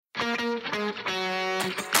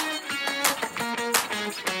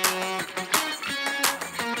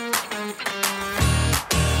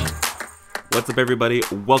What's up, everybody?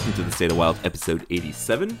 Welcome to the State of Wild, episode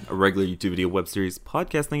 87, a regular YouTube video web series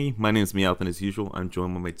podcast thingy. My name is Meowth, and as usual, I'm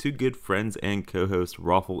joined by my two good friends and co-hosts,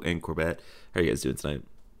 Raffle and Corbett. How are you guys doing tonight?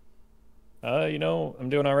 I'm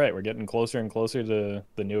doing all right. We're getting closer and closer to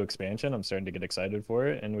the new expansion. I'm starting to get excited for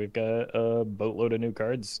it, and we've got a boatload of new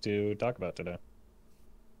cards to talk about today.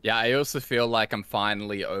 Yeah, I also feel like I'm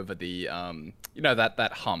finally over the,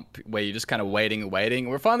 that hump where you're just kind of waiting.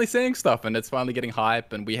 We're finally seeing stuff, and it's finally getting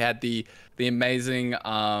hype. And we had the amazing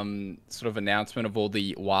sort of announcement of all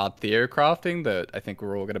the wild theory crafting that I think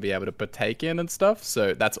we're all going to be able to partake in and stuff.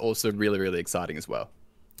 So that's also really, really exciting as well.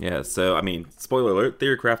 Yeah, so, spoiler alert,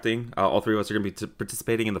 theory crafting. All three of us are going to be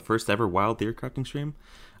participating in the first ever wild theory crafting stream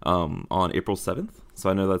on April 7th. So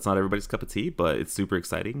I know that's not everybody's cup of tea, but it's super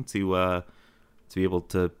exciting to be able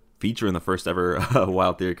to feature in the first ever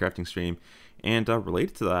wild theory crafting stream. And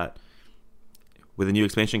related to that, with a new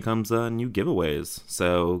expansion comes new giveaways.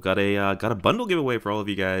 So got a bundle giveaway for all of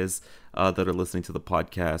you guys that are listening to the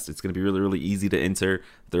podcast. It's going to be really, really easy to enter.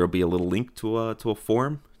 There will be a little link to a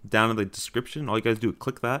form down in the description. All you guys do is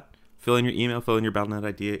click that, fill in your email, fill in your Battle.net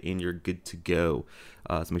idea, and you're good to go.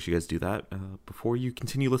 So make sure you guys do that before you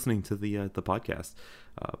continue listening to the podcast.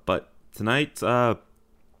 But tonight,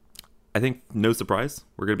 I think, no surprise,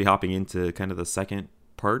 we're going to be hopping into kind of the second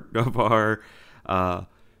part of our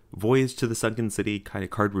Voyage to the Sunken City kind of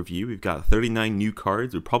card review. We've got 39 new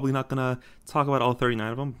cards. We're probably not going to talk about all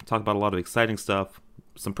 39 of them. Talk about a lot of exciting stuff.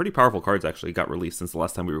 Some pretty powerful cards actually got released since the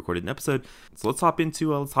last time we recorded an episode. So let's hop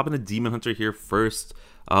into Demon Hunter here first.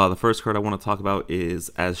 The first card I want to talk about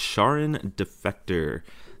is Azshara Defector.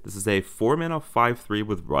 This is a 4-mana 5/3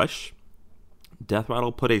 with Rush. Death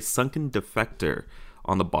Rattle, put a Sunken Defector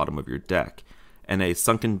on the bottom of your deck. And a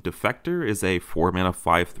Sunken Defector is a 4-mana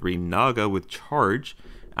 5/3 Naga with Charge.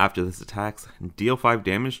 After this attacks, deal 5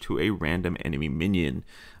 damage to a random enemy minion.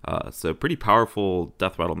 So pretty powerful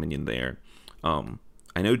Death Rattle minion there.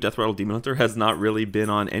 I know Death Rattle Demon Hunter has not really been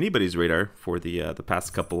on anybody's radar for the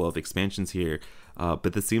past couple of expansions here,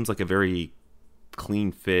 but this seems like a very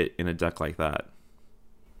clean fit in a deck like that.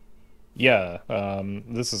 Yeah,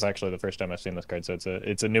 this is actually the first time I've seen this card, so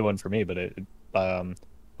it's a new one for me. But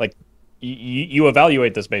you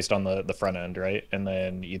evaluate this based on the front end, right? And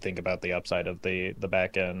then you think about the upside of the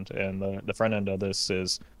back end, and the front end of this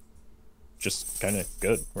is just kind of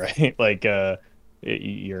good, right?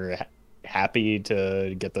 You're happy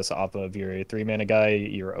to get this off of your 3-mana guy.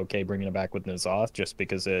 You're okay bringing it back with N'Zoth just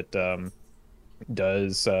because it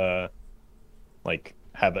does have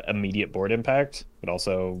immediate board impact, but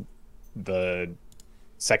also the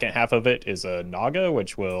second half of it is a Naga,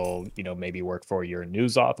 which will maybe work for your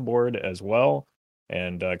N'Zoth board as well,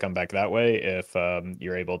 and come back that way if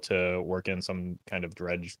you're able to work in some kind of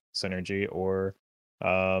dredge synergy, or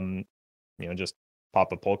just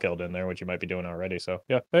pop a Polkeld in there, which you might be doing already. So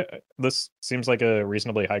yeah, this seems like a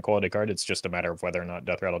reasonably high quality card. It's just a matter of whether or not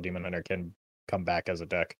Death Rattle Demon Hunter can come back as a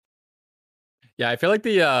deck. Yeah, I feel like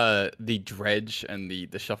the dredge and the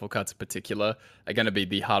shuffle cards in particular are going to be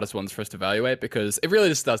the hardest ones for us to evaluate, because it really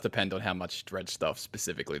just does depend on how much dredge stuff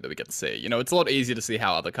specifically that we get to see. It's a lot easier to see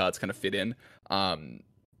how other cards kind of fit in,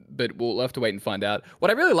 but we'll have to wait and find out. What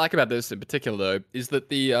I really like about this in particular, though, is that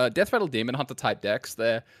the Death Rattle Demon Hunter type decks,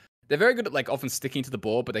 they're very good at often sticking to the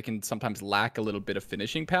board, but they can sometimes lack a little bit of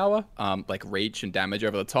finishing power, like reach and damage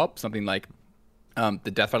over the top. Something like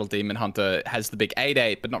the Death Rattle Demon Hunter has the big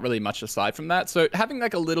 8/8, but not really much aside from that. So having a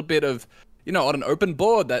little bit of, on an open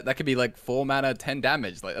board, that could be 4 mana, 10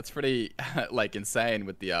 damage. That's pretty insane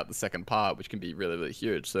with the second part, which can be really, really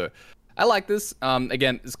huge. So I like this.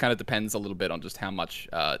 Again, this kind of depends a little bit on just how much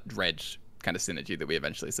dredge kind of synergy that we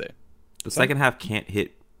eventually see. The second half can't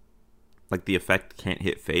hit. The effect can't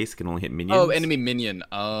hit face, can only hit minions. Oh, enemy minion.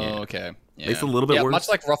 Oh, yeah. Okay. Yeah. Makes it a little bit worse. Much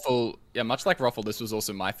like Ruffle, this was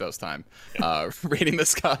also my first time reading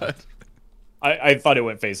this card. I thought it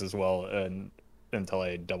went face as well until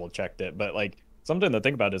I double checked it. But something to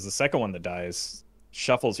think about is the second one that dies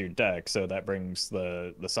shuffles your deck, so that brings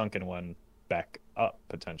the sunken one back up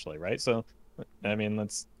potentially, right? So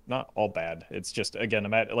that's not all bad. It's just, again,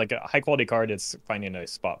 a high quality card. It's finding a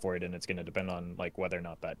spot for it, and it's going to depend on whether or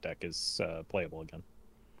not that deck is playable again.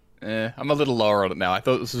 I'm a little lower on it now. I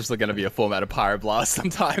thought this was going to be a format of Pyroblast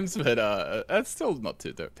sometimes, but that's still not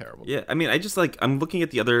too terrible. Yeah, I'm looking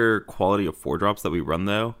at the other quality of 4-drops that we run,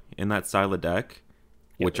 though, in that style of deck,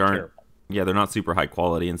 which aren't terrible. Yeah, they're not super high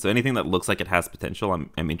quality, and so anything that looks like it has potential,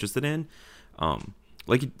 I'm interested in.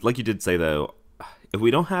 Like you did say, though, if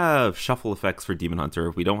we don't have shuffle effects for Demon Hunter,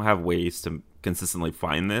 if we don't have ways to consistently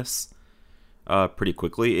find this pretty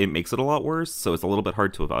quickly, it makes it a lot worse, so it's a little bit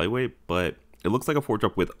hard to evaluate, but it looks like a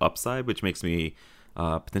 4-drop with upside, which makes me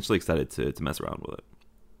Potentially excited to mess around with it.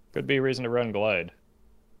 Could be a reason to run Glide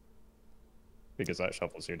because that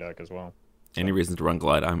shuffles your deck as well. So. Any reason to run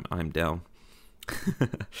Glide, I'm down.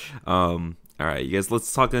 All right, you guys.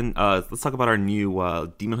 Let's talk about our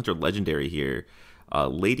new Demon Hunter Legendary here.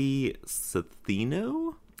 Lady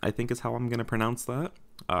Sathino, I think is how I'm gonna pronounce that.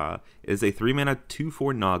 Is a 3-mana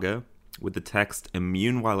 2/4 Naga with the text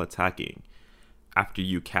immune while attacking. After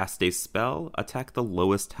you cast a spell, attack the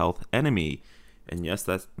lowest health enemy. And yes,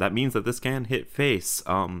 that means that this can hit face.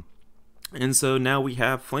 And so now we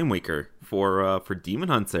have Flamewaker for Demon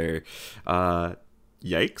Hunter.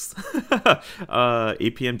 Yikes.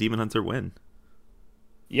 APM Demon Hunter win.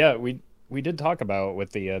 Yeah, we did talk about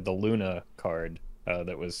with the Luna card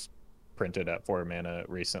that was printed at 4 mana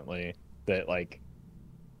recently that like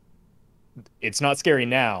it's not scary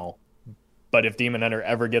now, but if Demon Hunter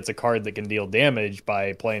ever gets a card that can deal damage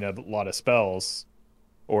by playing a lot of spells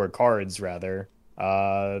or cards rather,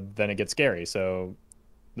 then it gets scary. So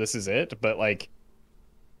this is it, but like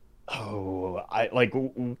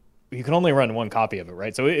you can only run one copy of it,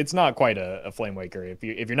 right? So it's not quite a Flamewaker.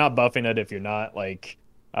 If you're not buffing it, if you're not like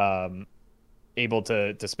able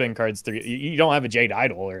to spin cards through, you don't have a Jade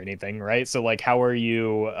Idol or anything, right? So like how are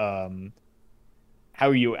you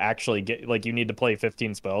actually get, like, you need to play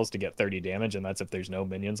 15 spells to get 30 damage, and that's if there's no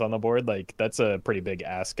minions on the board. Like that's a pretty big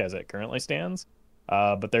ask as it currently stands.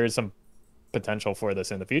 But there is some potential for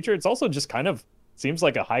this in the future. It's also just kind of seems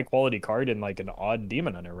like a high quality card in like an odd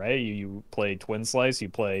Demon Hunter, right? You play Twin Slice, you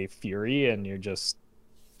play Fury, and you're just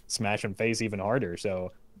smashing face even harder.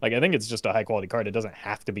 So like I think it's just a high quality card. It doesn't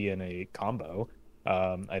have to be in a combo.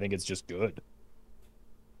 I think it's just good.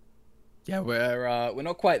 Yeah, we're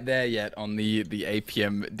not quite there yet on the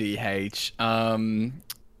APM DH.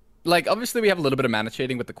 Like obviously we have a little bit of mana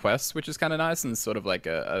cheating with the quests, which is kind of nice and sort of like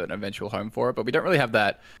an eventual home for it, but we don't really have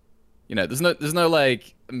that. You know, there's no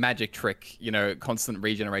like magic trick, you know, constant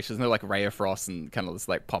regeneration. There's no like Ray of Frost and kind of just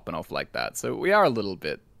like popping off like that. So we are a little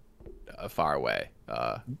bit far away.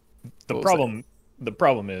 The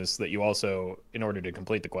problem is that you also, in order to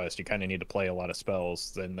complete the quest, you kind of need to play a lot of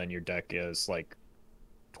spells. And then your deck is like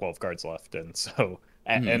 12 cards left, and so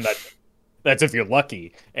and that's if you're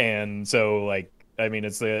lucky. And so like I mean,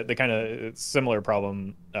 it's the kind of similar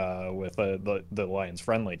problem with the Lions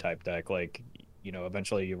friendly type deck. Like, you know,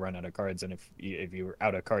 eventually you run out of cards, and if you're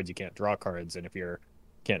out of cards, you can't draw cards, and if you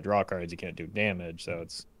can't draw cards, you can't do damage. So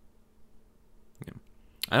it's. Yeah.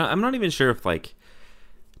 I'm not even sure if like,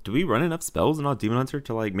 do we run enough spells in all Demon Hunter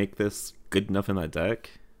to like make this good enough in that deck?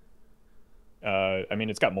 I mean,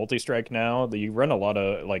 it's got multi-strike now. You run a lot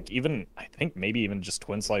of like, even I think maybe even just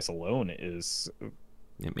Twin Slice alone is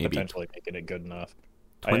potentially making it good enough.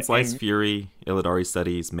 Twin Slice, Fury, Illidari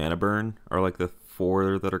Studies, Mana Burn are like the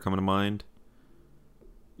 4 that are coming to mind.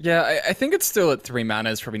 Yeah, I think it's still at 3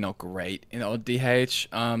 mana is probably not great in odd DH.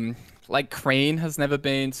 Like Crane has never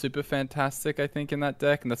been super fantastic, I think, in that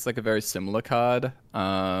deck, and that's like a very similar card.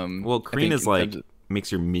 Well, Crane is like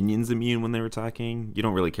makes your minions immune when they're attacking. You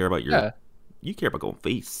don't really care about you care about going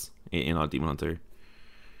face in odd Demon Hunter.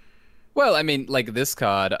 Well, I mean, like this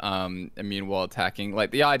card, immune while attacking,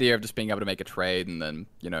 like the idea of just being able to make a trade and then,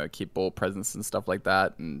 you know, keep ball presence and stuff like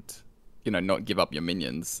that, and you know, not give up your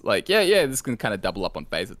minions. Like, yeah, this can kind of double up on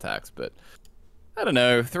phase attacks, but I don't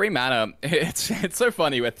know. 3 mana, it's so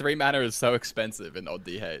funny where 3 mana is so expensive in odd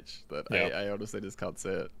DH that I honestly just can't see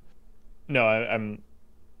it. No, I'm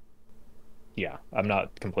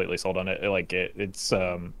not completely sold on it. Like it's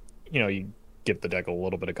you know, you give the deck a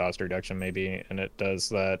little bit of cost reduction maybe, and it does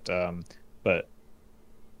that. But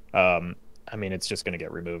I mean, it's just going to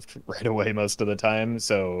get removed right away most of the time.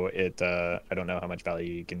 So I don't know how much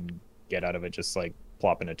value you can get out of it just like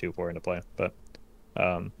plopping a 2/4 into play, but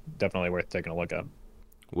definitely worth taking a look at.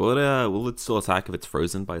 Will it still attack if it's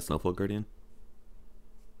frozen by a Snowfall Guardian?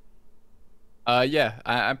 Yeah,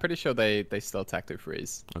 I'm pretty sure they still attack through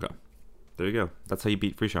freeze. Okay, there you go. That's how you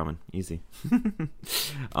beat Free Shaman. Easy.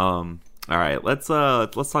 All right, let's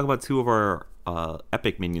talk about 2 of our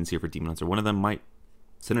epic minions here for Demon Hunter. One of them might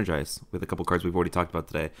synergize with a couple cards we've already talked about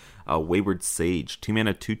today. Wayward Sage, 2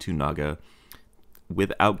 mana 2/2 Naga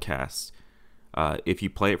with Outcast. If you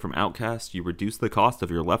play it from Outcast, you reduce the cost of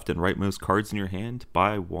your left and rightmost cards in your hand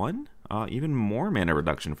by 1. Even more mana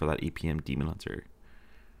reduction for that APM Demon Hunter.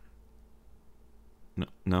 No,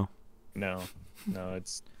 no,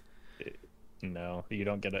 you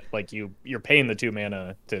don't get it. Like you're paying the 2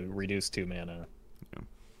 mana to reduce 2 mana. Yeah.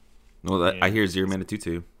 Well, I hear 0 mana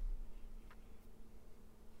 2/2.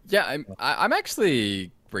 Yeah, I'm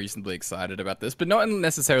actually reasonably excited about this, but not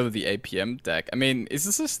necessarily the APM deck. I mean, is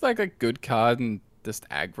this just like a good card and just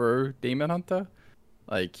aggro Demon Hunter?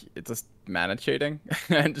 Like, it just mana cheating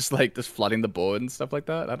and just flooding the board and stuff like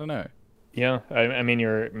that. I don't know. Yeah, I mean,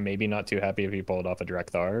 you're maybe not too happy if you pulled off a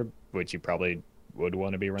direct Thar, which you probably would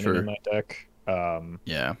want to be running in that deck.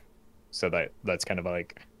 Yeah. So that's kind of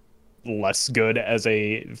like less good as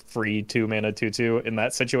a free 2-mana 2/2 in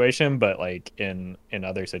that situation, but like in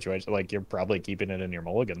other situations, like you're probably keeping it in your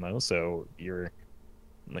mulligan though, so you're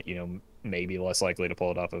maybe less likely to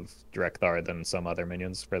pull it off of direct Thar than some other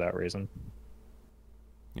minions for that reason.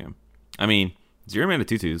 Yeah, I mean 0-mana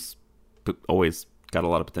 2/2s always got a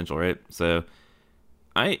lot of potential, right? So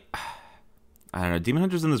I don't know, Demon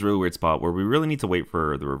Hunter's in this really weird spot where we really need to wait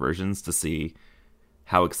for the reversions to see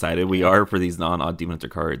how excited we are for these non-odd Demon Hunter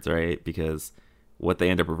cards, right? Because what they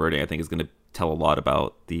end up reverting, I think, is going to tell a lot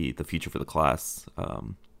about the future for the class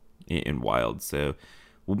in Wild. So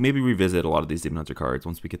we'll maybe revisit a lot of these Demon Hunter cards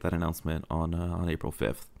once we get that announcement on April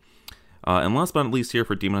 5th. And last but not least here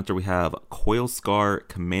for Demon Hunter, we have Coilscar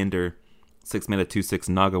Commander, 6-mana 2/6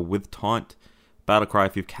 Naga with Taunt. Battlecry,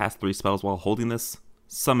 if you've cast 3 spells while holding this,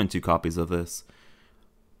 summon 2 copies of this.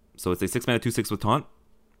 So it's a 6-mana 2/6 with Taunt,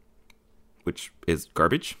 which is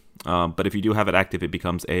garbage. But if you do have it active, it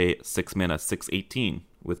becomes a 6-mana 6/18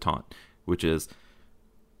 with Taunt, which is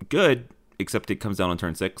good, except it comes down on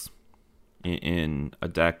turn 6 in a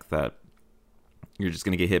deck that you're just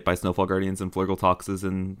going to get hit by Snowfall Guardians and Flurgle Toxes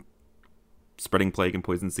and Spreading Plague and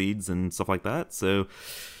Poison Seeds and stuff like that. So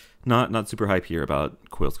not super hype here about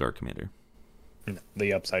Coilscar Commander.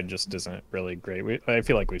 The upside just isn't really great. I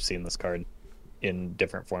feel like we've seen this card in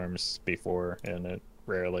different forms before, and it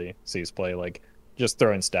rarely sees play. Like, just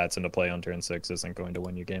throwing stats into play on turn 6 isn't going to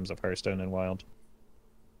win you games of Hearthstone and Wild.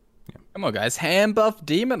 Yeah. Come on, guys. Hand buff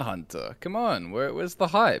Demon Hunter. Come on. Where's the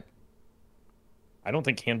hype? I don't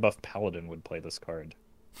think hand buff Paladin would play this card.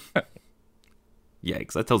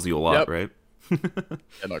 Yikes. That tells you a lot, right?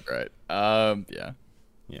 Yeah, not great. Yeah.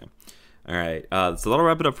 Yeah. All right, so that'll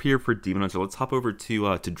wrap it up here for Demon Hunter. Let's hop over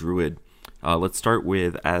to Druid. Let's start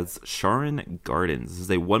with Azsharan Gardens. This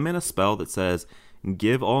is a 1-mana spell that says,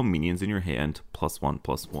 give all minions in your hand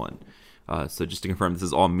 +1/+1. So just to confirm, this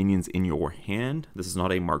is all minions in your hand. This is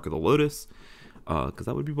not a Mark of the Lotus, because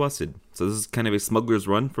that would be busted. So this is kind of a Smuggler's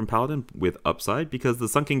Run from Paladin with upside, because the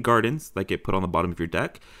Sunken Gardens that get put on the bottom of your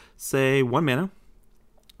deck say 1 mana,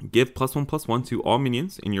 give +1/+1 to all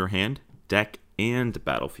minions in your hand, deck, and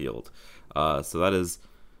battlefield. So that is,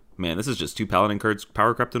 man, this is just 2 Paladin cards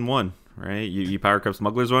power crept in 1, right? You power crept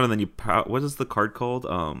Smuggler's Run, and then what is the card called?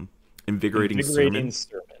 Invigorating Sermon.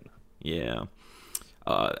 Yeah.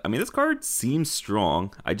 I mean, this card seems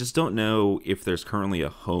strong. I just don't know if there's currently a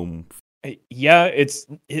home. Yeah,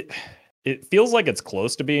 it feels like it's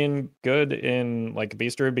close to being good in like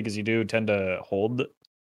Beast Druid, because you do tend to hold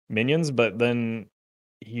minions, but then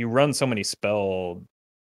you run so many spell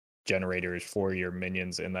generators for your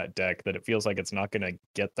minions in that deck that it feels like it's not going to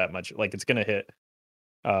get that much. Like, it's going to hit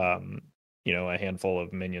a handful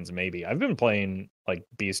of minions maybe. I've been playing like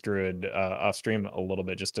Beast Druid off stream a little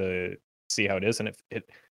bit just to see how it is, and it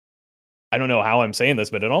I don't know how I'm saying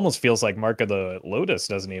this, but it almost feels like Mark of the Lotus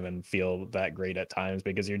doesn't even feel that great at times,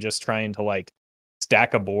 because you're just trying to like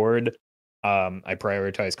stack a board. I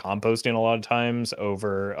prioritize composting a lot of times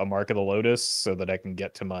over a Mark of the Lotus so that I can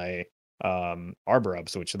get to my Arbor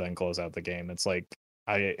Ups, which then close out the game. It's like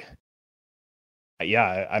I'm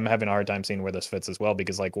having a hard time seeing where this fits as well,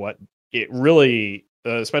 because like what it really,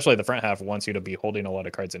 especially the front half, wants you to be holding a lot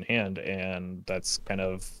of cards in hand, and that's kind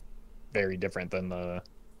of very different than the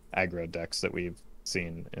aggro decks that we've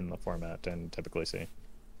seen in the format and typically see.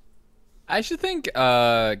 I actually think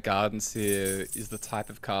Gardens here is the type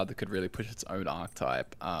of card that could really push its own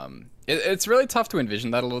archetype. It's really tough to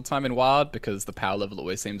envision that a lot of time in Wild, because the power level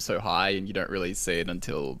always seems so high and you don't really see it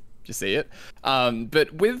until you see it.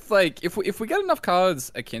 But with like, if we get enough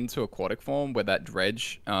cards akin to Aquatic Form where that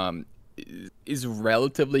Dredge is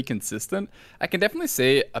relatively consistent, I can definitely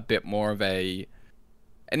see a bit more of an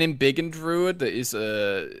Embiggen Druid that is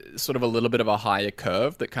sort of a little bit of a higher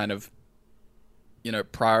curve that kind of,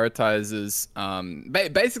 prioritizes.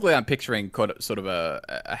 Basically, I'm picturing sort of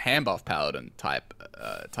a hand buff Paladin type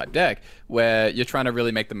deck where you're trying to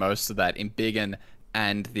really make the most of that Embiggen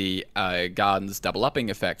and the Gardens double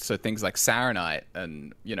upping effect. So things like Saronite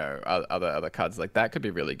and other cards like that could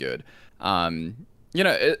be really good.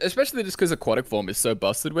 Especially just because Aquatic Form is so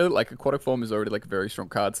busted with it. Like, Aquatic Form is already like a very strong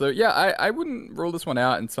card. So yeah, I wouldn't rule this one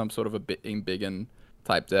out in some sort of a bit Embiggen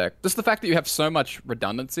type deck. Just the fact that you have so much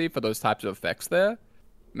redundancy for those types of effects there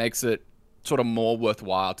makes it sort of more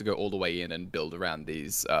worthwhile to go all the way in and build around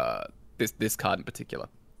these this card in particular.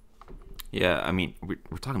 Yeah, I mean,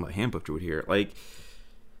 we're talking about hand buff Druid here. Like,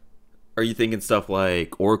 are you thinking stuff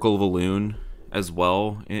like Oracle of Elune as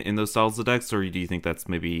well in those styles of decks, or do you think that's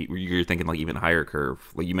maybe you're thinking like even higher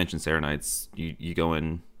curve? Like you mentioned Serenites, you go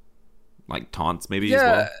in like taunts maybe as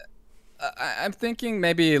Yeah, well. I'm thinking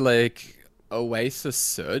maybe like Oasis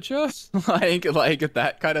Surger, like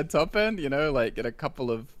that kind of top end, like get a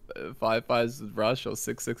couple of 5/5s with rush or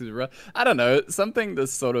 6/6s with rush. I don't know, something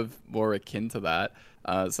that's sort of more akin to that.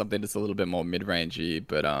 Something that's a little bit more mid-rangey,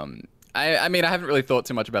 but I mean, I haven't really thought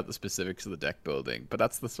too much about the specifics of the deck building, but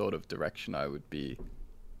that's the sort of direction I would be,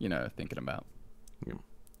 thinking about. Yeah.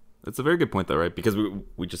 That's a very good point though, right? Because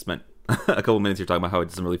we just spent a couple minutes here talking about how it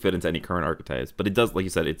doesn't really fit into any current archetypes, but it does, like you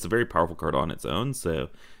said, it's a very powerful card on its own. So,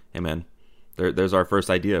 hey man, there's our first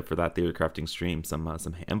idea for that theory crafting stream, some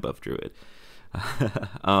hand buff druid.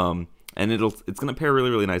 And it's gonna pair really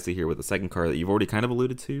really nicely here with the second card that you've already kind of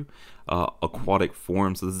alluded to, aquatic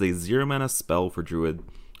form. So this is a 0 mana spell for druid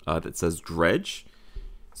that says dredge.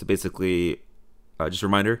 So basically, just a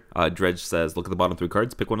reminder, dredge says look at the bottom 3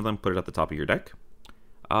 cards, pick one of them, put it at the top of your deck.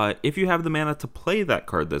 If you have the mana to play that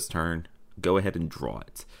card this turn, go ahead and draw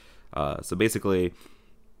it. So basically,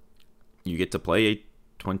 you get to play a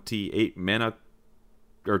 28 mana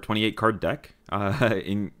or 28 card deck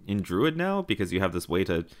in Druid now, because you have this way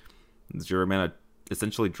to 0 mana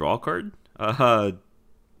essentially draw a card.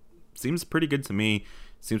 Seems pretty good to me.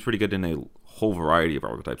 Seems pretty good in a whole variety of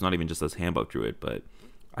archetypes, not even just as Handbuff Druid, but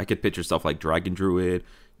I could picture stuff like Dragon Druid,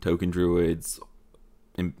 Token Druids,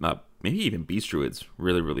 and maybe even Beast Druids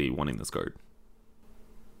really, really wanting this card.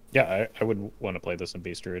 Yeah, I would want to play this in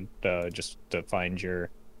Beast Druid, just to find your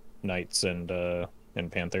Knights and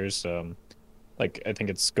Panthers. Like, I think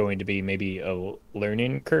it's going to be maybe a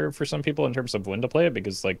learning curve for some people in terms of when to play it,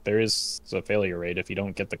 because like there is a failure rate. If you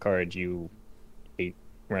don't get the card, you hate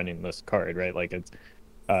running this card, right? Like it's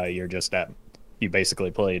you basically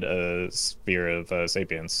played a Sphere of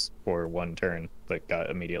Sapience for one turn that got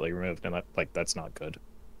immediately removed, and that's not good.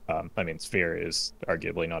 I mean, Sphere is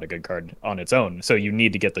arguably not a good card on its own, so you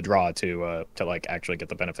need to get the draw to like actually get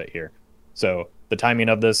the benefit here. So the timing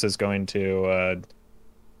of this is going to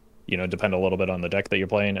depend a little bit on the deck that you're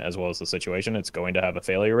playing as well as the situation. It's going to have a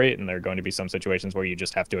failure rate, and there are going to be some situations where you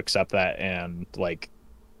just have to accept that, and like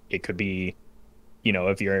it could be,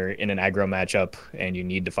 if you're in an aggro matchup and you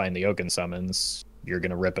need to find the Oaken summons, you're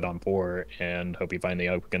going to rip it on 4 and hope you find the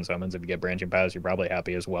Oaken summons. If you get branching paths, you're probably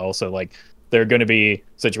happy as well. So like there are going to be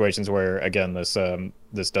situations where, again, this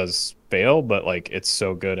does fail, but like it's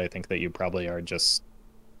so good, I think that you probably are just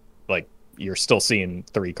like, you're still seeing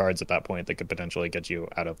 3 cards at that point that could potentially get you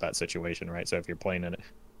out of that situation, right? So if you're playing in it,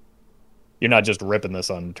 you're not just ripping this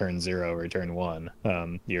on turn 0 or turn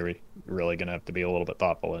 1. You're really going to have to be a little bit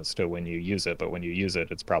thoughtful as to when you use it, but when you use it,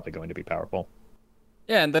 it's probably going to be powerful.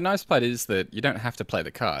 Yeah, and the nice part is that you don't have to play the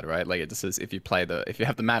card, right? Like it just says if you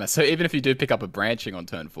have the mana. So even if you do pick up a branching on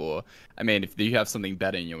turn 4, I mean, if you have something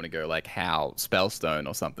better and you want to go like Howl, Spellstone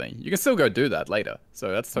or something, you can still go do that later.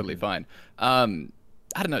 So that's totally fine.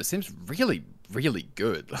 I don't know. It seems really, really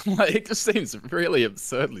good. Like it just seems really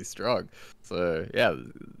absurdly strong. So yeah,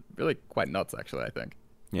 really quite nuts actually, I think.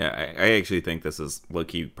 Yeah, I actually think this is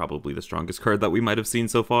low-key probably the strongest card that we might have seen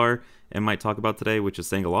so far and might talk about today, which is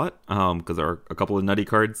saying a lot, because there are a couple of nutty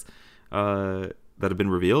cards that have been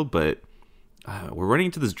revealed, but we're running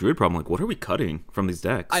into this Druid problem. Like, what are we cutting from these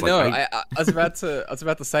decks? I Like, know. I was about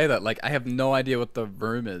to say that. Like, I have no idea what the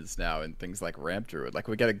room is now in things like Ramp Druid. Like,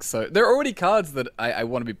 we're getting there are already cards that I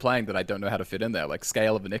want to be playing that I don't know how to fit in there. Like,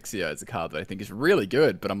 Scale of Onyxia is a card that I think is really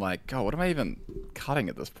good, but I'm like, God, what am I even cutting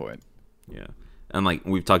at this point? Yeah. And like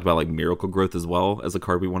we've talked about like Miracle Growth as well as a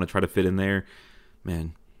card we want to try to fit in there.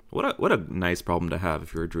 Man, what a nice problem to have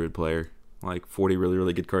if you're a Druid player. Like 40 really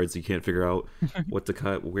really good cards, you can't figure out what to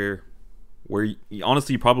cut, where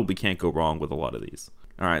honestly you probably can't go wrong with a lot of these.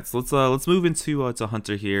 All right, so let's move into to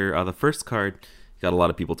Hunter here. The first card got a lot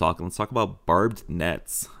of people talking. Let's talk about Barbed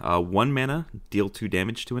Nets. 1 mana, deal 2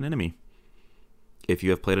 damage to an enemy. If you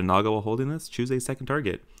have played a Naga while holding this, choose a second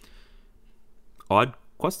target. Odd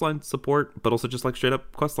questline support, but also just like straight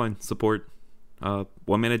up questline support. 1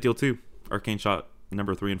 mana, deal 2. Arcane Shot,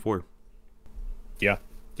 number 3 and 4. Yeah,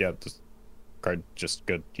 this card just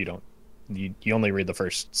good. You only read the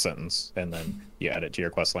first sentence and then you add it to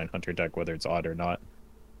your questline Hunter deck, whether it's odd or not.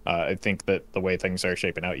 I think that the way things are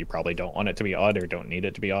shaping out, you probably don't want it to be odd or don't need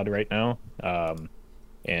it to be odd right now.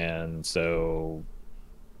 And so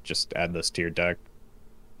just add this to your deck.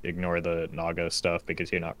 Ignore the Naga stuff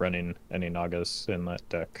because you're not running any Nagas in that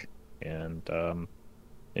deck, and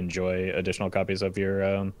enjoy additional copies of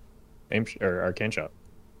your Arcane Shot.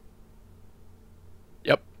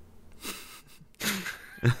 Yep.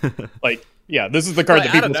 Like, yeah, this is the card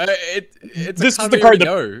that people. I don't know. It's this a is card the we card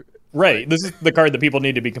already know. Right. This is the card that people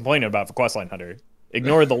need to be complaining about for Questline Hunter.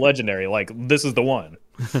 Ignore the legendary. Like, this is the one.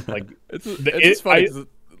 Like, it's just funny.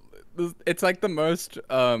 It's like the most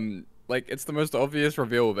like it's the most obvious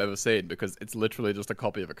reveal we've ever seen because it's literally just a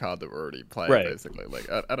copy of a card that we're already playing, Right. basically. Like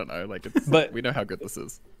I don't know, like it's But- we know how good this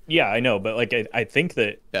is. Yeah, I know, but like I think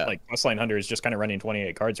that Yeah. like Questline Hunter is just kind of running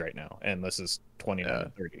 28 cards right now, and this is 29 Yeah.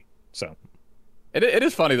 and 30. So It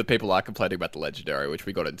is funny that people are complaining about the legendary, which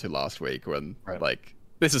we got into last week when Right. like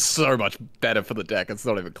this is so much better for the deck. It's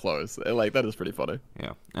not even close. Like that is pretty funny.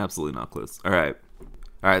 Yeah, absolutely not close. All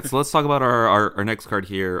right, so let's talk about our next card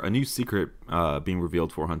here. A new secret being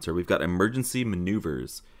revealed for Hunter. We've got Emergency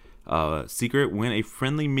Maneuvers. Secret, when a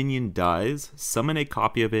friendly minion dies, summon a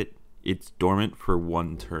copy of it. It's dormant for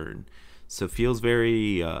 1 turn. So it feels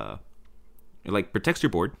very, like, protects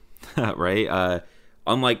your board, right?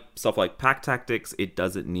 Unlike stuff like Pack Tactics, it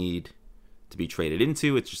doesn't need to be traded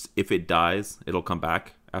into. It's just, if it dies, it'll come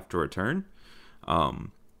back after a turn.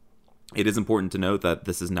 It is important to note that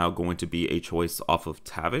this is now going to be a choice off of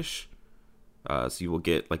Tavish. So you will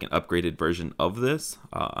get like an upgraded version of this.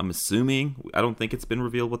 I'm assuming, I don't think it's been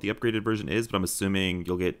revealed what the upgraded version is, but I'm assuming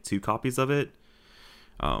you'll get 2 copies of it.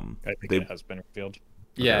 I think it has been revealed.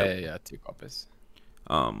 Yeah, 2 copies.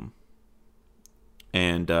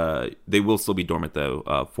 And they will still be dormant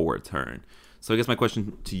though for a turn. So I guess my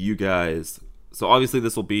question to you guys, so obviously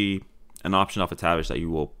this will be an option off of Tavish that you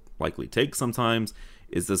will likely take sometimes.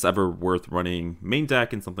 Is this ever worth running main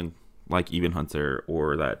deck in something like Even Hunter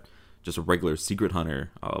or that just a regular Secret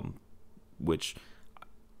Hunter, which,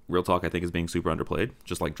 real talk, I think is being super underplayed,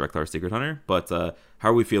 just like Drekthar Secret Hunter. But how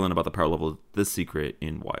are we feeling about the power level of this Secret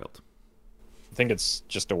in Wild? I think it's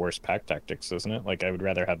just a worse Pack Tactics, isn't it? Like, I would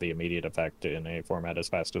rather have the immediate effect in a format as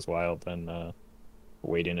fast as Wild than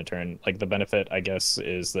waiting a turn. Like, the benefit, I guess,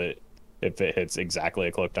 is that if it hits exactly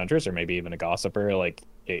a Cloaked Huntress or maybe even a Gossiper, like,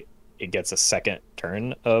 it gets a second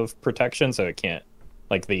turn of protection, so it can't,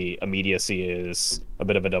 like, the immediacy is a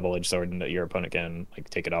bit of a double-edged sword and that your opponent can, like,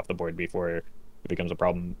 take it off the board before it becomes a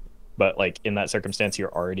problem. But, like, in that circumstance,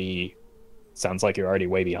 sounds like you're already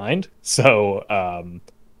way behind. So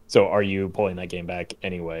are you pulling that game back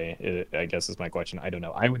anyway? I guess is my question. I don't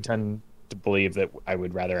know. I would tend to believe that I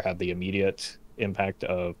would rather have the immediate impact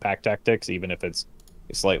of Pack Tactics, even if it's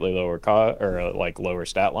a slightly lower cost or like lower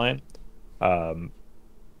stat line.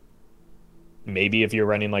 Maybe if you're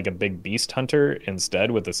running like a big Beast Hunter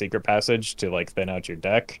instead with a Secret Passage to like thin out your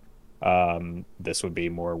deck, this would be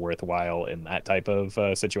more worthwhile in that type of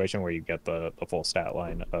situation where you get the full stat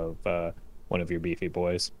line of one of your beefy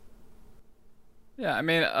boys. Yeah, I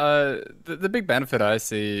mean, the big benefit I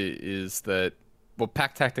see is that, well,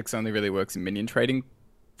 Pack Tactics only really works in minion trading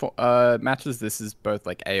for matches. This is both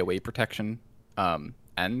like AoE protection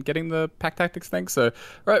and getting the Pack Tactics thing. So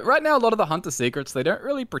right now, a lot of the Hunter Secrets, they don't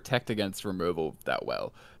really protect against removal that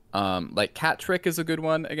well. Like Cat Trick is a good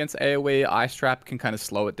one against AoE. Ice Trap can kind of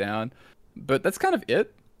slow it down, but that's kind of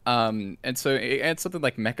it. And so it's something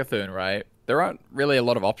like Mechathurn, right? There aren't really a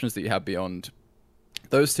lot of options that you have beyond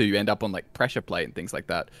those two. You end up on like Pressure Plate and things like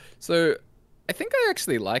that. So I think I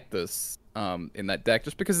actually like this in that deck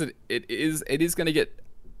just because it is going to get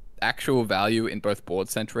actual value in both board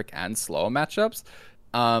centric and slower matchups.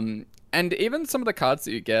 And even some of the cards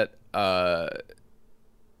that you get,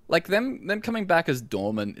 like them coming back as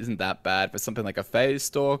dormant isn't that bad for something like a Phase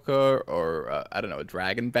Stalker or I don't know, a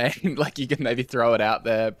Dragonbane. Like you can maybe throw it out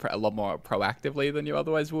there a lot more proactively than you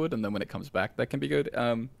otherwise would, and then when it comes back, that can be good.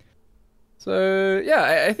 So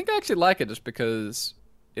yeah, I think I actually like it just because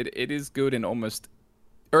it is good in almost,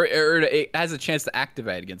 or it has a chance to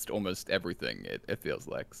activate against almost everything. It feels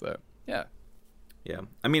like, so yeah. Yeah,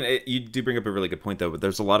 I mean, you do bring up a really good point though. But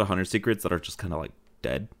there's a lot of Hunter Secrets that are just kind of like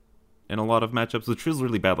dead in a lot of matchups, which feels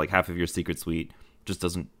really bad. Like half of your Secret Suite just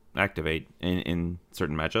doesn't activate in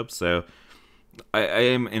certain matchups. So I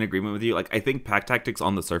am in agreement with you. Like I think Pack Tactics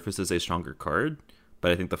on the surface is a stronger card,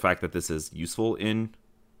 but I think the fact that this is useful in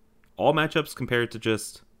all matchups compared to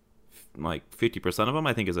just like 50% of them,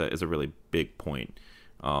 I think is a really big point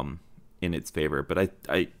in its favor. But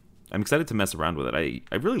I'm excited to mess around with it.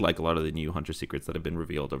 I really like a lot of the new Hunter Secrets that have been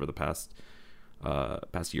revealed over the past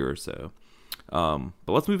year or so. But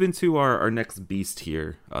let's move into our next beast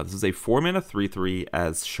here. This is a 4-mana 3/3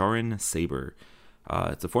 as Sharon Saber.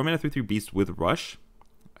 It's a 4-mana 3/3 beast with Rush.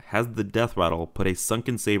 Has the Death Rattle. Put a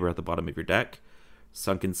Sunken Saber at the bottom of your deck.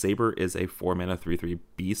 Sunken Saber is a 4-mana 3/3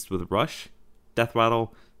 beast with Rush. Death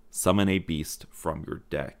Rattle. Summon a beast from your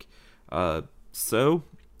deck. So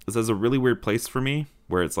this is a really weird place for me,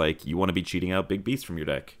 where it's like you want to be cheating out big beasts from your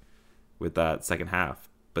deck with that second half,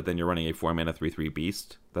 but then you're running a 4-mana 3/3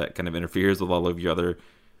 beast that kind of interferes with all of your other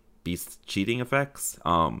beast cheating effects.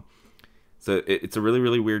 So it's a really,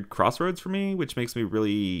 really weird crossroads for me, which makes me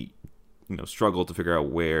really, struggle to figure out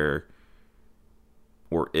where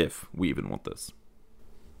or if we even want this.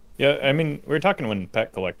 Yeah, I mean, we were talking when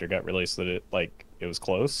Pet Collector got released that it was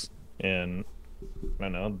close, and I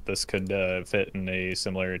don't know, this could fit in a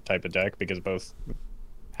similar type of deck because both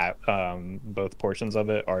portions of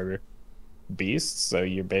it are beasts, so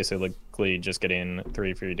you're basically just getting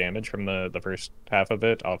 3 free damage from the first half of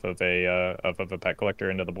it off of a Pet Collector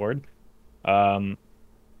into the board. The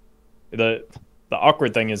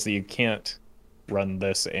awkward thing is that you can't run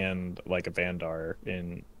this and like a Vandar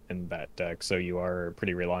in that deck, so you are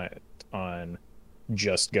pretty reliant on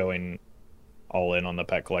just going all in on the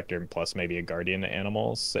Pet Collector plus maybe a Guardian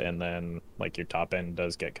Animals, and then like your top end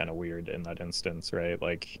does get kind of weird in that instance, right?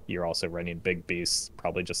 Like you're also running big beasts,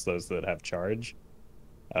 probably just those that have charge,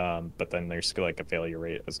 but then there's like a failure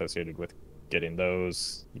rate associated with getting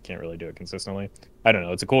those. You can't really do it consistently. I don't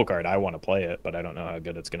know, it's a cool card, I want to play it, but I don't know how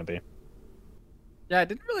good it's going to be. Yeah, I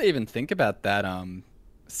didn't really even think about that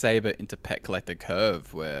Saber into Pet Collector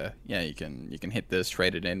curve where you can hit this,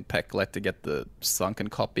 trade it in, Pet Collector, get the Sunken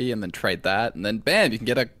copy, and then trade that, and then bam, you can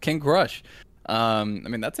get a King Crush. I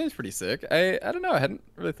mean, that seems pretty sick. I don't know, I hadn't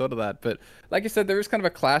really thought of that, but like you said, there is kind of a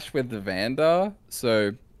clash with the Vandar,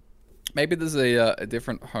 so maybe there's a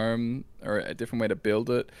different home or a different way to build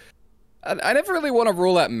it. I never really want to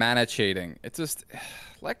rule out mana cheating. It's just,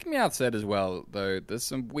 like Meowth said as well, though, there's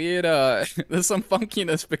some weird, there's some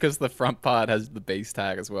funkiness because the front part has the beast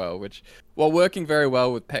tag as well, which, while working very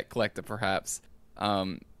well with Pet Collector perhaps,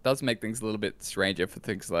 does make things a little bit stranger for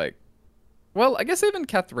things like, well, I guess even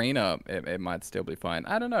Katharina, it might still be fine.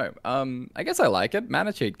 I don't know. I guess I like it.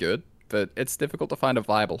 Mana cheat good, but it's difficult to find a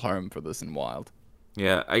viable home for this in Wild.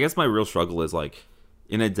 Yeah, I guess my real struggle is like,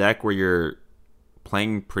 in a deck where you're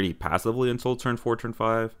playing pretty passively until turn 4, turn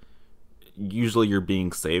 5, usually you're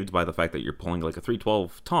being saved by the fact that you're pulling like a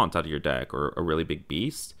 3/12 taunt out of your deck or a really big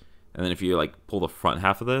beast, and then if you like pull the front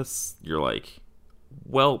half of this, you're like,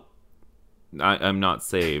 well, I'm not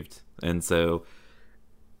saved. And so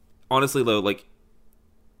honestly though, like,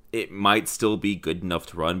 it might still be good enough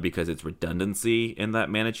to run because it's redundancy in that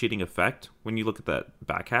mana cheating effect when you look at that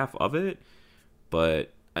back half of it,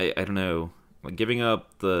 but I don't know. Like, giving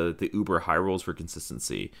up the uber high rolls for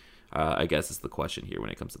consistency, I guess, is the question here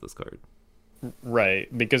when it comes to this card.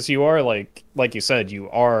 Right, because you are like you said, you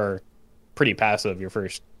are pretty passive your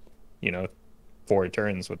first, 4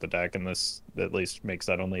 turns with the deck, and this at least makes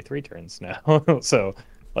that only 3 turns now. So,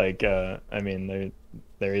 like, I mean,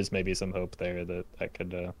 there is maybe some hope there that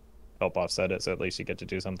could help offset it. So at least you get to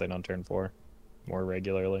do something on turn 4 more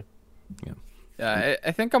regularly. Yeah. Yeah,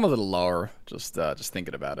 I think I'm a little lower just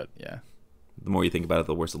thinking about it. Yeah. The more you think about it,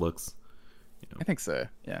 the worse it looks. I think so,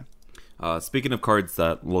 yeah. Speaking of cards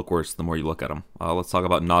that look worse the more you look at them, let's talk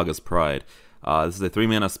about Naga's Pride. This is a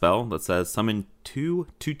 3-mana spell that says summon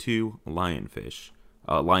 2/2/2 Lionfish.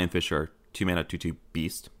 Lionfish are 2-mana 2/2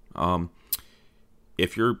 beast.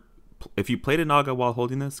 If you played a Naga while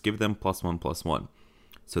holding this, give them +1/+1.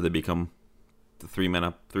 So they become the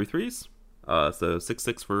 3-mana 3/3s. So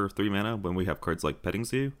 6/6 for 3 mana when we have cards like Petting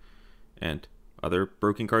Zoo and other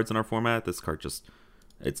broken cards in our format. This card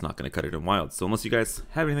it's not going to cut it in Wild. So unless you guys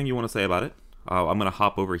have anything you want to say about it, I'm going to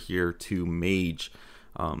hop over here to Mage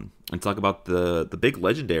and talk about the big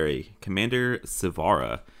legendary Commander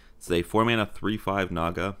Sivara. It's a 4-mana 3/5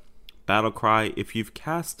 Naga. Battle Cry: if you've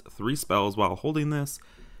cast 3 spells while holding this,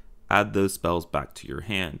 add those spells back to your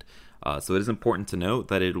hand. So it is important to note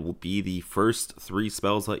that it will be the first 3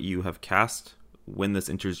 spells that you have cast when this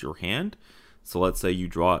enters your hand. So let's say you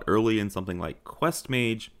draw it early in something like Quest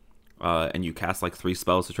Mage, and you cast like 3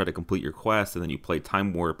 spells to try to complete your quest, and then you play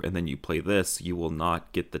Time Warp, and then you play this, you will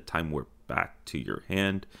not get the Time Warp back to your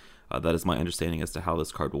hand. That is my understanding as to how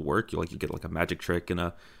this card will work. You get like a magic trick and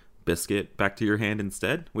a biscuit back to your hand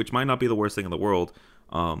instead, which might not be the worst thing in the world.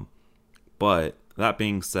 But that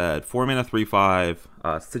being said, 4-mana 3/5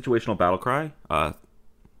 situational Battle Cry.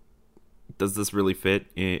 Does this really fit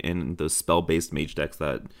in the spell-based mage decks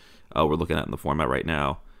that we're looking at in the format right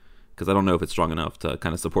now? Because I don't know if it's strong enough to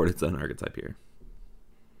kind of support its own archetype here.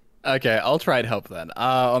 Okay, I'll try and help then.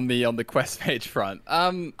 On the Quest Mage front,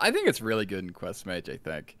 I think it's really good in Quest Mage. I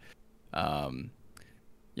think,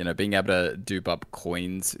 being able to dupe up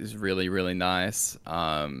coins is really, really nice.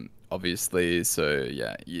 Obviously, so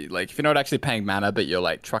yeah, if you're not actually paying mana, but you're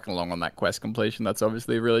like trucking along on that quest completion, that's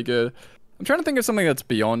obviously really good. I'm trying to think of something that's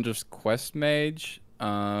beyond just Quest Mage.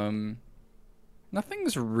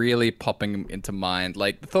 Nothing's really popping into mind.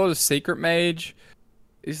 Like the thought of Secret Mage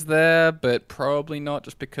is there, but probably not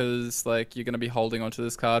just because like you're going to be holding onto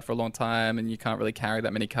this card for a long time and you can't really carry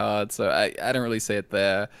that many cards. So I don't really see it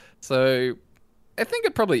there. So I think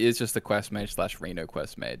it probably is just the Quest Mage slash Reno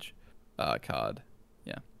Quest Mage card.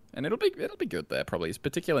 Yeah. And it'll be good there probably,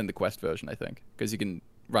 particularly in the Quest version, I think, because you can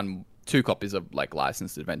run 2 copies of like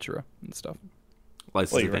Licensed Adventurer and stuff.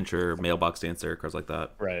 Licensed Adventure, Mailbox Dancer, cards like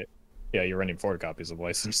that. Right. Yeah, you're running 4 copies of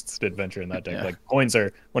Licensed Adventure in that deck. Yeah. Like coins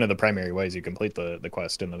are one of the primary ways you complete the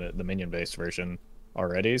quest in the minion based version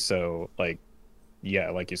already. So like, yeah,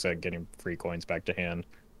 like you said, getting free coins back to hand.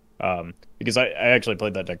 Because I actually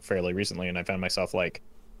played that deck fairly recently, and I found myself like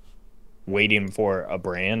waiting for a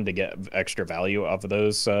brand to get extra value off of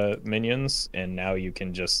those minions, and now you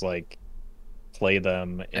can just like play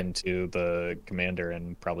them into the commander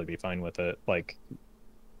and probably be fine with it. Like,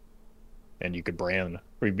 and you could brand.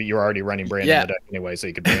 You're already running brand in the deck anyway, so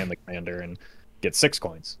you could brand the commander and get 6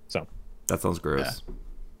 coins. So that sounds gross.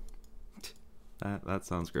 Yeah. That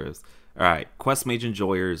sounds gross. All right, Quest Mage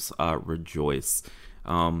enjoyers, rejoice.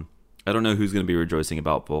 I don't know who's going to be rejoicing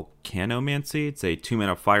about Volcanomancy. It's a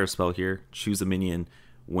 2-mana fire spell here. Choose a minion.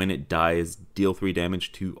 When it dies, deal 3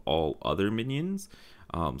 damage to all other minions.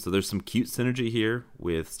 So there's some cute synergy here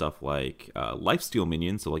with stuff like lifesteal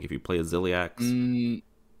minions. So like if you play a Ziliax.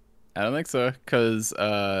 I don't think so, because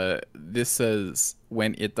this says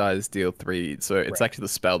when it dies, deal 3. So it's actually the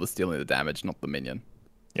spell that's dealing the damage, not the minion.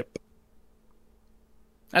 Yep.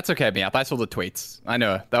 That's okay, Meowth. I saw the tweets. I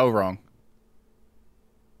know, they were wrong.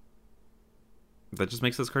 That just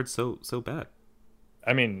makes this card so bad.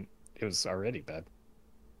 I mean, it was already bad.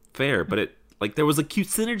 Fair, but it like there was a cute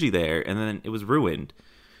synergy there, and then it was ruined.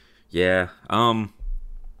 Yeah.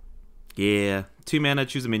 Yeah. 2 mana,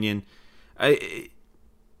 choose a minion.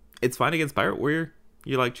 It's fine against Pirate Warrior.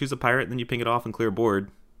 You like choose a pirate, and then you ping it off and clear a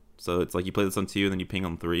board. So it's like you play this on 2, and then you ping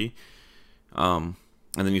on 3. And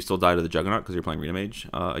then you still die to the Juggernaut because you're playing Reno Mage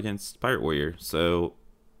against Pirate Warrior. So,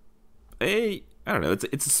 I don't know.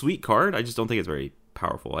 It's a sweet card. I just don't think it's very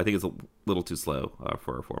powerful. I think it's a little too slow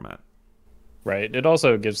for our format. Right. It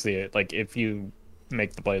also gives the like if you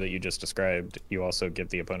make the play that you just described, you also give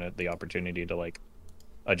the opponent the opportunity to like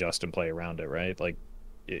adjust and play around it. Right. Like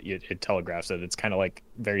it telegraphs it. It's kind of like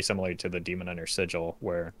very similar to the Demon Hunter Sigil,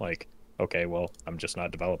 where like, okay, well, I'm just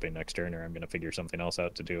not developing next turn, or I'm going to figure something else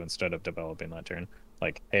out to do instead of developing that turn.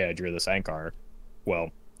 Like, hey, I drew this Ankar.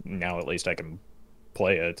 Well, now at least I can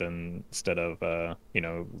play it instead of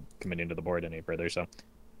committing to the board any further. So,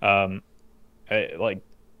 like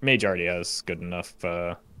Mage already has good enough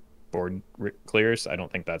board clears. I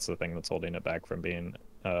don't think that's the thing that's holding it back from being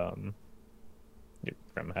from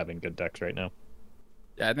having good decks right now.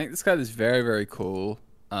 Yeah, I think this card is very, very cool.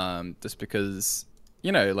 Just because,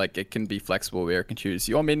 like it can be flexible where it can choose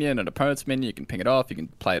your minion and opponent's minion. You can ping it off. You can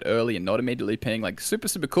play it early and not immediately ping. Like super,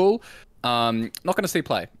 super cool. Not going to see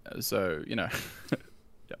play. So, Yeah.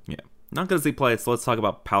 Not going to see play. So let's talk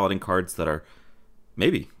about Paladin cards that are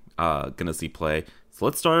maybe going to see play. So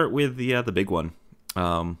let's start with the big one.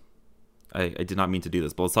 I did not mean to do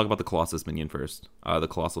this, but let's talk about the Colossus minion first. The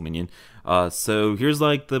Colossal minion. So here's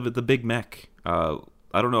like the big mech.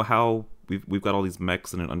 I don't know how we've got all these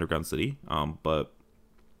mechs in an underground city, but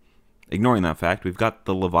ignoring that fact, we've got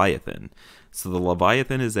the Leviathan. So the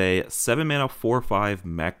Leviathan is a 7-mana 4/5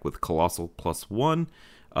 mech with Colossal +1,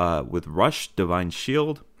 with Rush, Divine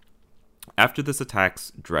Shield. After this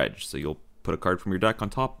attacks, Dredge. So you'll put a card from your deck on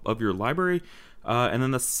top of your library. And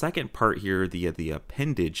then the second part here, the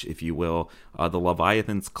appendage, if you will, the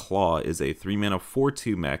Leviathan's Claw is a 3-mana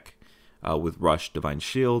 4/2 mech with Rush, Divine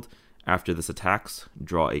Shield. After this attacks,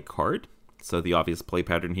 draw a card. So the obvious play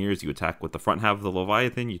pattern here is you attack with the front half of the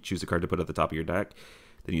Leviathan, you choose a card to put at the top of your deck,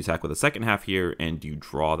 then you attack with the second half here, and you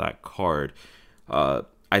draw that card. I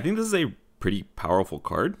think this is a pretty powerful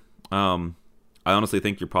card. I honestly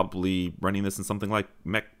think you're probably running this in something like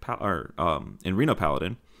in Reno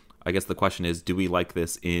Paladin. I guess the question is, do we like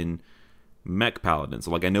this in Mech Paladin? So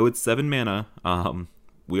like I know it's 7 mana.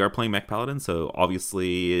 We are playing Mech Paladin, so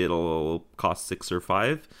obviously it'll cost 6 or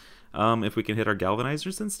 5 if we can hit our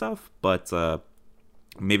galvanizers and stuff. But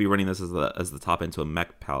maybe running this as the top end to a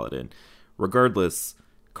Mech Paladin. Regardless,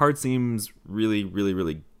 card seems really, really,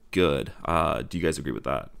 really good. Do you guys agree with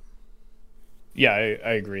that? Yeah,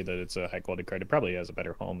 I agree that it's a high quality card. It probably has a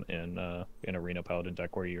better home in Arena Paladin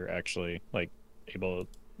deck where you're actually like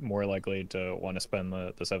more likely to want to spend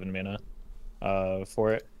the 7 mana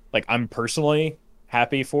for it. Like I'm personally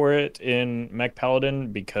happy for it in Mech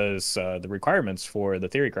Paladin because the requirements for the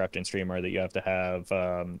theory crafting stream are that you have to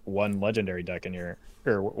have one legendary card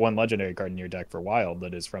in your deck for wild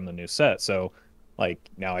that is from the new set. So like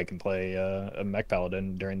now I can play a Mech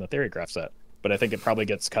Paladin during the theory craft set. but I think it probably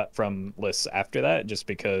gets cut from lists after that just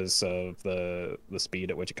because of the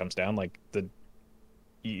speed at which it comes down. Like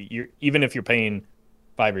you're even if you're paying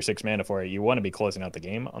 5 or 6 mana for it, you want to be closing out the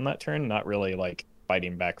game on that turn, not really like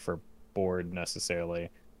fighting back for board necessarily.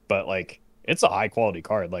 But like it's a high quality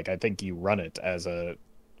card. Like I think you run it as a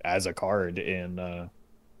card in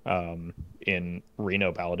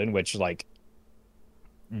Reno Paladin, which like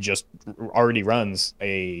just already runs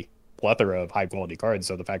a plethora of high quality cards.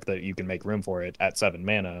 So the fact that you can make room for it at 7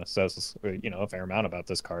 mana says a fair amount about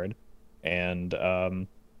this card, and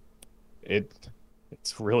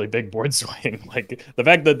it's really big board swing. Like the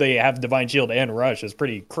fact that they have Divine Shield and Rush is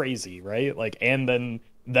pretty crazy, right? Like, and then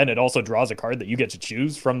it also draws a card that you get to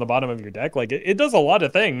choose from the bottom of your deck. Like it does a lot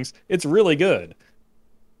of things. It's really good.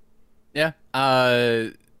 Yeah.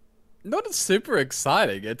 Not super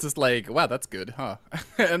exciting. It's just like, wow, that's good, huh?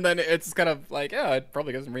 And then it's kind of like, yeah, it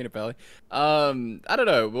probably goes in Arena Pally. I don't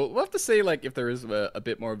know. We'll have to see like if there is a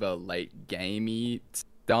bit more of a late gamey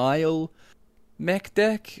style mech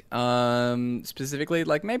deck. Specifically,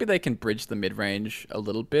 like maybe they can bridge the mid range a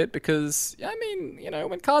little bit because I mean,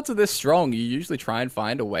 when cards are this strong, you usually try and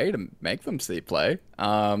find a way to make them see play.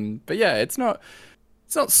 But yeah, it's not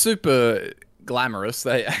super glamorous.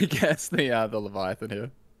 I guess the Leviathan here.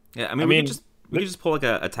 Yeah, I mean we could just pull like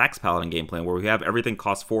a tax paladin game plan where we have everything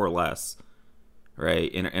cost 4 or less,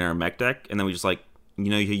 right, in our mech deck, and then we just like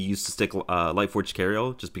you used to stick Lightforged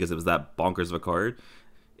Cariel just because it was that bonkers of a card.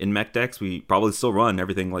 In mech decks, we probably still run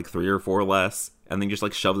everything like 3 or 4 or less, and then just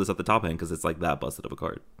like shove this at the top end because it's like that busted of a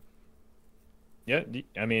card. Yeah,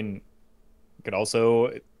 I mean, you could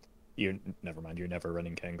also never mind. You're never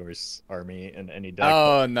running Kangor's army in any deck.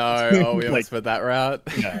 Oh no! Oh, we almost went that route.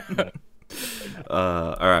 Yeah.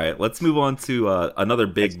 All right, let's move on to another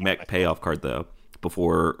big mech payoff card though.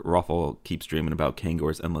 Before Raffle keeps dreaming about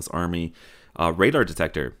Kangor's endless army, Radar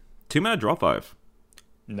Detector, 2 mana, draw 5.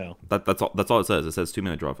 No, that's all it says. It says 2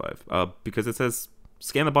 mana, draw 5. Because it says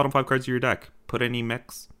scan the bottom 5 cards of your deck, put any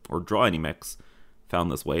mechs or draw any mechs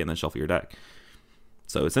found this way, and then shuffle your deck.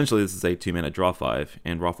 So essentially, this is a 2 mana, draw 5.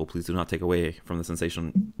 And Raffle, please do not take away from the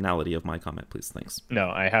sensationality of my comment, please. Thanks.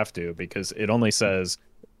 No, I have to because it only says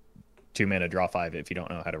 2 mana, draw 5 if you don't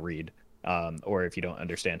know how to read, or if you don't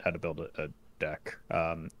understand how to build a deck.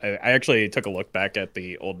 I actually took a look back at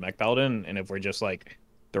the old Mech Paladin, and if we're just like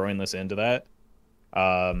throwing this into that,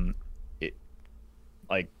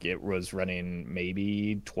 it was running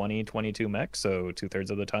maybe 22 mechs, so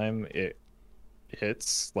 2/3 of the time it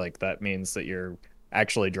hits. Like that means that you're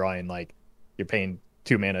actually drawing like you're paying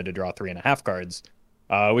 2 mana to draw 3.5 cards.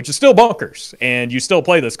 Which is still bonkers, and you still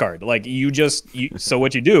play this card. Like so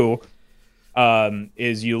what you do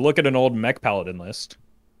is you look at an old Mech Paladin list,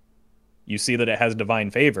 you see that it has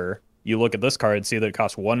Divine Favor, you look at this card, see that it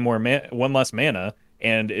costs one less mana,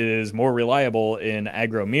 and it is more reliable in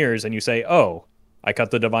aggro mirrors, and you say, oh, I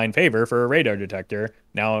cut the Divine Favor for a Radar Detector,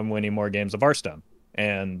 now I'm winning more games of Hearthstone.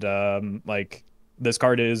 And like this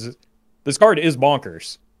card is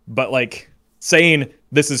bonkers, but like saying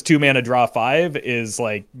this is 2 mana, draw 5 is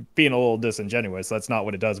like being a little disingenuous. That's not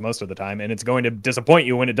what it does most of the time, and it's going to disappoint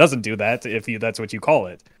you when it doesn't do that if that's what you call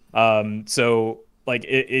it. So like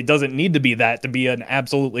it doesn't need to be that to be an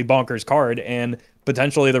absolutely bonkers card and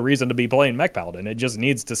potentially the reason to be playing Mech Paladin. It just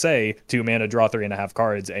needs to say 2 mana, draw 3.5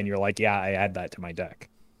 cards, and you're like, yeah, I add that to my deck.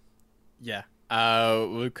 Yeah.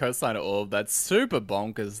 We'll co-sign it all. That's super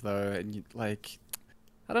bonkers though, and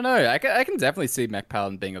I don't know. I can definitely see Mech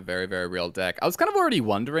Paladin being a very, very real deck. I was kind of already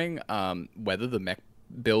wondering whether the mech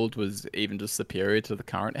build was even just superior to the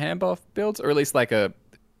current handbuff builds, or at least like a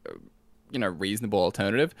reasonable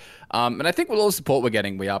alternative. And I think with all the support we're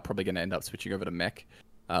getting, we are probably going to end up switching over to mech,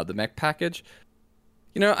 the mech package.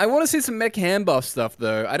 I want to see some mech handbuff stuff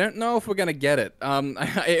though. I don't know if we're going to get it.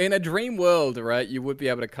 In a dream world, right, you would be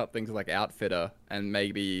able to cut things like Outfitter and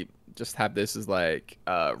maybe just have this as like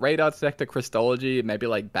Radar Detector, Christology, maybe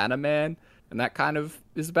like Bannerman, and that kind of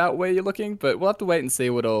is about where you're looking. But we'll have to wait and see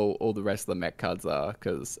what all the rest of the mech cards are,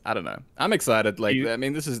 because I don't know. I'm excited. I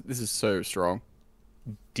mean, this is so strong.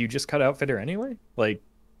 Do you just cut Outfitter anyway? Like,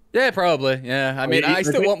 yeah, probably. Yeah, I mean, I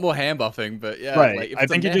still want more hand buffing, but yeah, right. Like, if I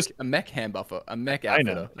think a mech hand buffer, a mech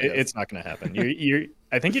Outfitter. I know it's not going to happen.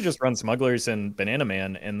 I think you just run Smugglers and Banana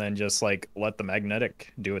Man, and then just like let the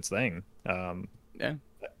magnetic do its thing. Yeah.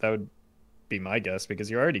 That would be my guess, because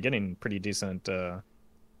you're already getting pretty decent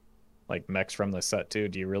like mechs from this set too.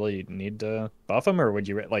 Do you really need to buff them, or would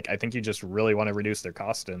you like? I think you just really want to reduce their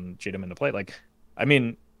cost and cheat them into play. Like, I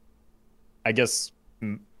mean, I guess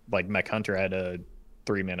like Mech Hunter had a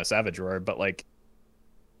 3 mana Savage Roar, but like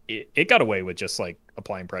it got away with just like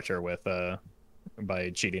applying pressure with by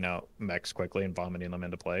cheating out mechs quickly and vomiting them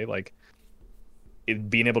into play. Like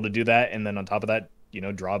being able to do that, and then on top of that,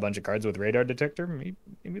 draw a bunch of cards with radar detector,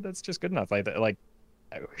 maybe that's just good enough. I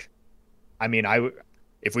mean,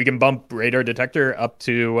 if we can bump radar detector up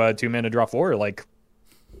to 2 mana draw 4, like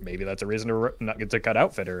maybe that's a reason to not get to cut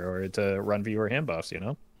outfitter or to run viewer hand buffs.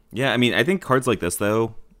 Yeah, I mean, I think cards like this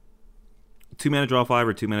though, 2 mana draw 5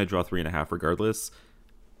 or 2 mana draw 3.5, regardless.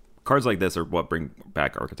 Cards like this are what bring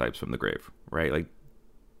back archetypes from the grave, right? Like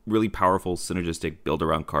really powerful synergistic build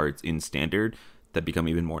around cards in standard that become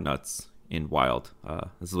even more nuts in wild.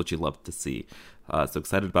 This is what you love to see. So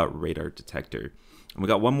excited about radar detector. And we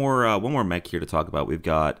got one more mech here to talk about. We've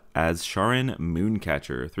got Azsharan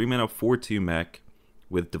Mooncatcher, 3 mana 4/2 mech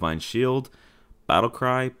with Divine Shield.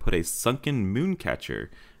 Battlecry, put a Sunken Mooncatcher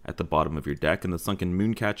at the bottom of your deck, and the Sunken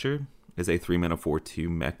Mooncatcher is a 3 mana 4/2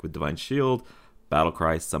 mech with Divine Shield.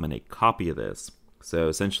 Battlecry, summon a copy of this. So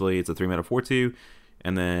essentially, it's a 3 mana 4/2,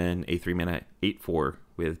 and then a 3 mana 8/4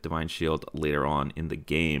 with Divine Shield later on in the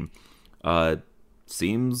game.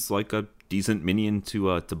 Seems like a decent minion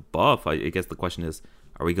to buff. I guess the question is,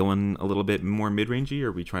 are we going a little bit more mid-rangey, or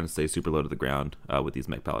are we trying to stay super low to the ground with these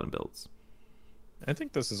mech paladin builds? I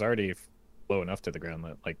think this is already low enough to the ground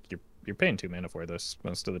that like you're paying 2 mana for this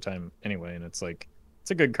most of the time anyway, and it's like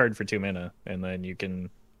it's a good card for 2 mana, and then you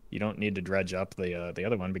don't need to dredge up the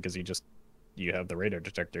other one because you have the radar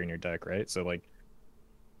detector in your deck, right? So like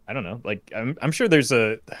I don't know, like I'm sure there's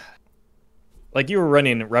like you were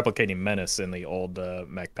running replicating menace in the old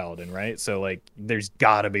mech paladin, right? So like there's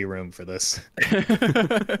gotta be room for this.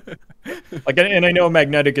 Like, and I know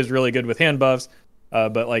magnetic is really good with hand buffs,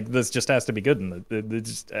 but like this just has to be good, and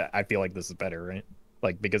I feel like this is better, right?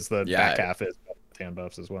 Like because the back half is with hand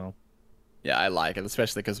buffs as well. Yeah, I like it,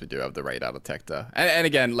 especially because we do have the radar detector. And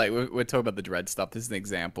again, like we're talking about the dread stuff. This is an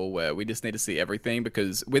example where we just need to see everything,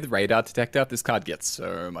 because with radar detector, this card gets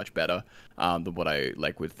so much better than what I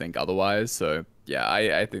would think otherwise. So yeah,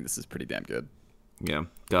 I think this is pretty damn good. Yeah,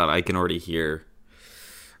 God, I can already hear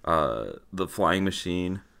the flying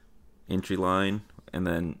machine entry line, and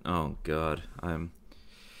then oh God, I'm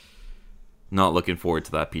not looking forward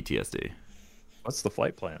to that PTSD. What's the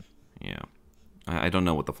flight plan? Yeah. I don't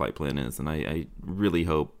know what the flight plan is, and I really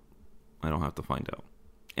hope I don't have to find out.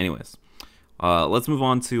 Anyways, let's move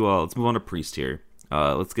on to Priest here.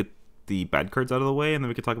 Let's get the bad cards out of the way, and then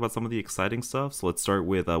we can talk about some of the exciting stuff. So let's start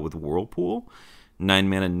with Whirlpool, 9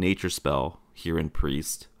 mana nature spell here in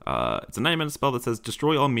Priest. It's a 9 mana spell that says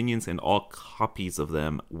destroy all minions and all copies of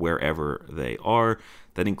them wherever they are.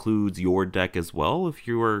 That includes your deck as well. If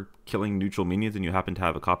you are killing neutral minions and you happen to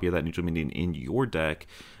have a copy of that neutral minion in your deck,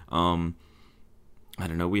 I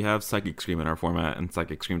don't know, we have Psychic Scream in our format, and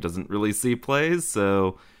Psychic Scream doesn't really see plays,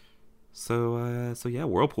 so yeah,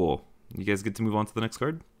 Whirlpool. You guys get to move on to the next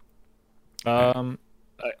card? I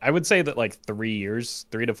would say that like 3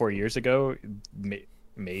 to 4 years ago,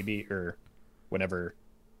 maybe, or whenever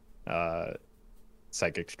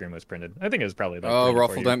Psychic Scream was printed. I think it was probably about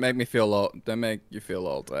Ruffle, don't make me feel old. Don't make you feel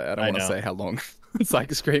old. I don't want to say how long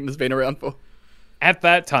Psychic Scream has been around for. At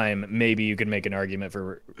that time, maybe you could make an argument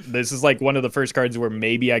for this is like one of the first cards where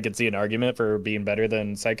maybe I could see an argument for being better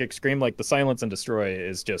than Psychic Scream. Like the Silence and Destroy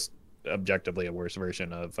is just objectively a worse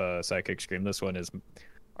version of Psychic Scream. This one is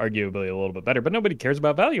arguably a little bit better, but nobody cares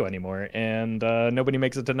about value anymore, and nobody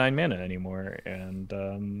makes it to 9 mana anymore,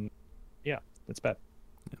 and yeah, it's bad.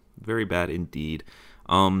 Yeah, very bad indeed.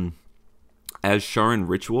 Azsharan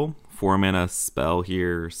Ritual, 4 mana spell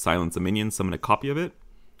here, silence a minion, summon a copy of it.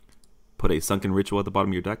 Put a Sunken Ritual at the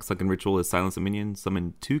bottom of your deck. Sunken Ritual is silence a minion,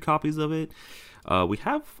 summon 2 copies of it. We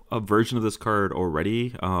have a version of this card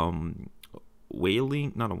already.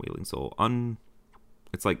 Wailing, not a Wailing Soul.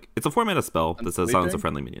 It's a 4 mana spell that says silence a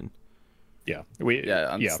friendly minion. Yeah,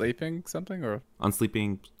 Unsleeping something or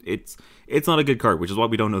Unsleeping. It's not a good card, which is why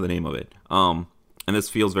we don't know the name of it. And this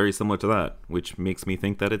feels very similar to that, which makes me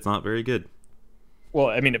think that it's not very good. Well,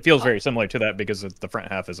 I mean, it feels very similar to that because the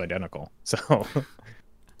front half is identical. So.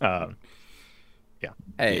 Yeah.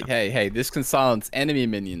 Hey! This can silence enemy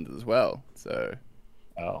minions as well. So,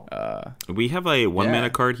 we have a 1 mana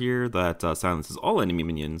card here that silences all enemy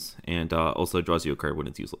minions and also draws you a card when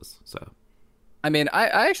it's useless. So, I mean, I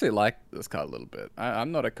actually like this card a little bit.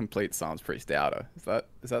 I'm not a complete Silence Priest doubter.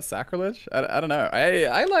 Is that sacrilege? I don't know.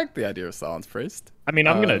 I like the idea of Silence Priest. I mean,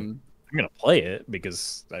 I'm gonna play it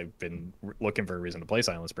because I've been looking for a reason to play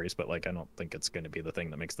Silence Priest, but like I don't think it's going to be the thing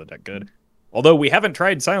that makes the deck good. Although we haven't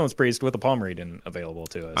tried Silence Priest with a Palm Reading available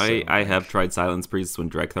to us. I have tried Silence Priest when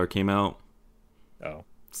Drekthar came out. Oh.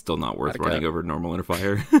 Still not worth running over normal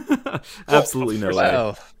interfire. Absolutely no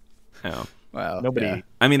way. Yeah. Wow. Nobody. Yeah.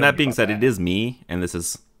 I mean, that being said, it is me, and this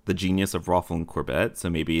is the genius of Roffle and Corbett, so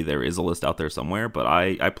maybe there is a list out there somewhere, but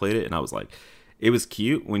I played it, and I was like, it was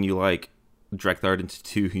cute when you like Drekthard into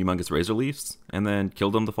 2 humongous Razor Leafs and then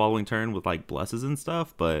killed them the following turn with like blesses and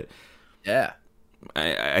stuff. But Yeah.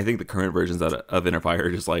 I think the current versions of Inner Fire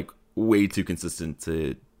are just like way too consistent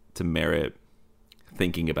to merit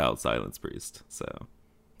thinking about Silence Priest. So,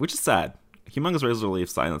 which is sad. Humongous Razor Leaf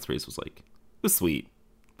Silence Priest was like, it was sweet,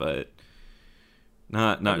 but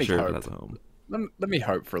not sure if it has a home. Let me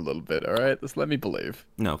hope for a little bit, all right? Just let me believe.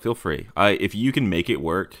 No, feel free. If you can make it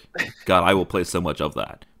work, God, I will play so much of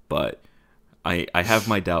that. But I have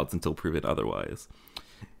my doubts until proven otherwise.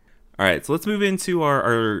 All right, so let's move into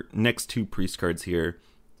our next 2 priest cards here.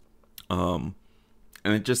 And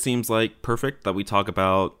it just seems like perfect that we talk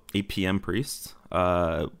about 8 PM priests,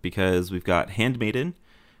 because we've got Handmaiden,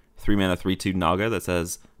 3 mana 3/2 Naga that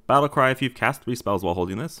says battle cry if you've cast 3 spells while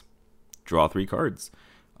holding this, draw 3 cards.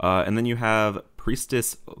 And then you have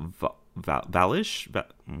Priestess Valish.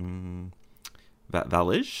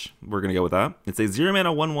 Valish? We're going to go with that. It's a 0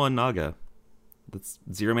 mana 1/1 Naga. That's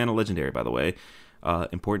 0 mana legendary, by the way.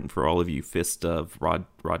 Important for all of you Fist of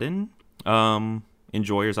Rodin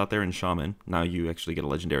enjoyers out there in Shaman. Now you actually get a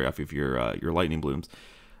legendary off of your Lightning Blooms.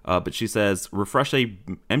 But she says, refresh a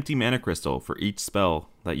empty mana crystal for each spell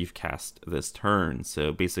that you've cast this turn.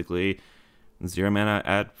 So basically, 0 mana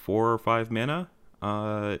at 4 or 5 mana.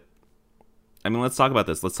 I mean, let's talk about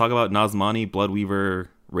this. Let's talk about Nazmani, Bloodweaver,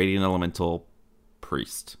 Radiant Elemental,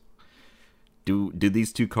 Priest. Do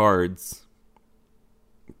these 2 cards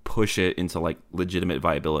push it into like legitimate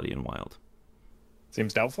viability in Wild?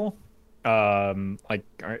 Seems doubtful.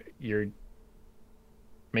 You're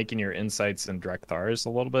making your insights and Drekthars a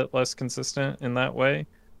little bit less consistent in that way.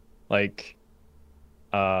 Like,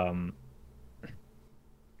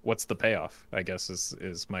 what's the payoff, I guess,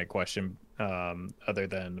 is my question, other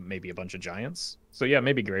than maybe a bunch of giants. So yeah,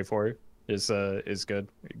 maybe Greyfor is good.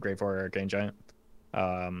 Greyfor Arcane Giant.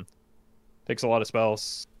 Takes a lot of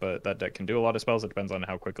spells, but that deck can do a lot of spells. It depends on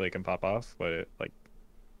how quickly it can pop off. But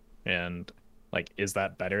is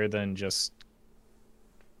that better than just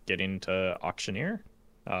getting to Auctioneer?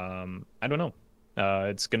 I don't know.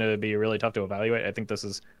 It's gonna be really tough to evaluate. I think this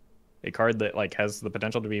is a card that like has the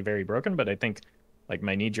potential to be very broken, but I think like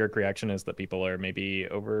my knee-jerk reaction is that people are maybe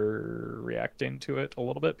overreacting to it a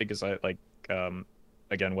little bit, because I like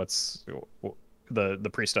again, what's the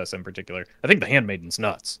priestess in particular. I think the Handmaiden's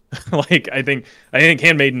nuts. Like I think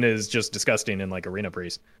Handmaiden is just disgusting in like Arena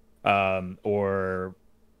Priest, or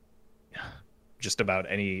just about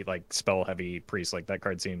any like spell heavy priest. Like that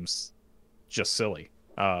card seems just silly.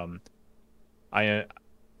 I'm a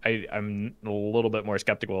little bit more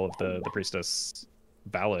skeptical of the priestess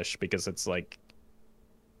Valish, because it's like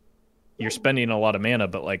you're spending a lot of mana,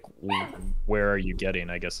 but like where are you getting,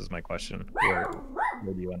 I guess, is my question. Where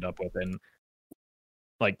do you end up with? And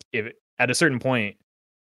like if at a certain point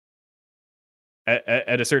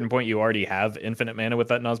you already have infinite mana with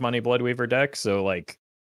that Nazmani Bloodweaver deck, so like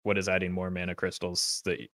what is adding more mana crystals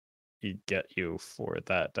that you get you for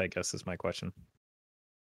that, I guess, is my question.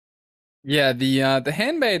 Yeah, the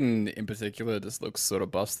Handmaiden in particular just looks sort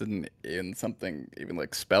of busted in something even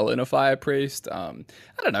like Spell in a Fire Priest. I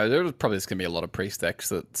don't know, there's probably just gonna be a lot of priest decks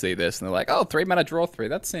that see this and they're like, oh, 3 mana draw 3,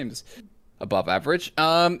 that seems above average.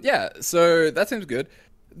 Yeah, so that seems good.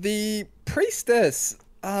 The Priestess,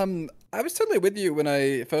 I was totally with you when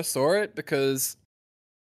I first saw it, because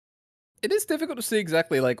it is difficult to see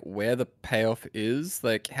exactly like where the payoff is.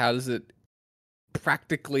 Like, how does it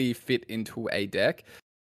practically fit into a deck?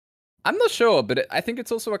 I'm not sure, but I think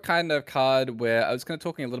it's also a kind of card where I was kind of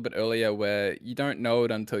talking a little bit earlier, where you don't know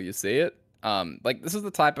it until you see it. Like this is the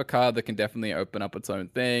type of card that can definitely open up its own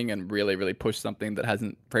thing and really, really push something that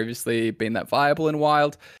hasn't previously been that viable in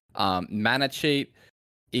Wild. Mana cheat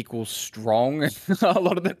equals strong a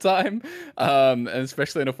lot of the time, and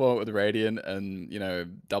especially in a format with Radiant and, you know,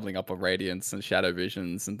 doubling up on Radiance and Shadow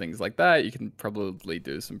Visions and things like that, you can probably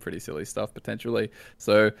do some pretty silly stuff potentially.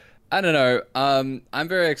 So I don't know. I'm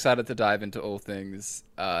very excited to dive into all things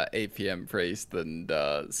 8 PM Priest and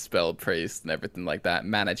Spell Priest and everything like that.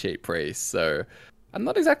 Mana cheat Priest. So I'm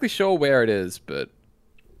not exactly sure where it is, but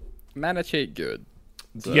mana cheat good.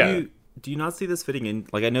 So, yeah. Do you not see this fitting in?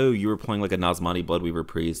 Like, I know you were playing like a Nazmani Bloodweaver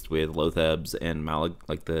Priest with Lothebs and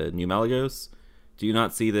like the new Malagos. Do you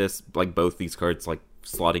not see this, like both these cards, like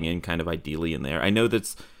slotting in kind of ideally in there? I know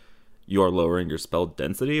that you are lowering your spell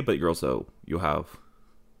density, but you have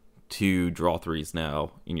 2 draw 3s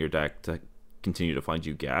now in your deck to continue to find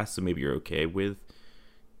you gas, so maybe you're okay with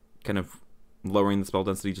kind of lowering the spell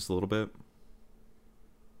density just a little bit.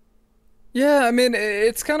 Yeah, I mean,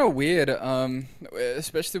 it's kind of weird,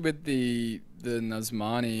 especially with the the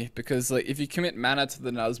Nazmani, because like if you commit mana to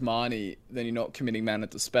the Nazmani, then you're not committing mana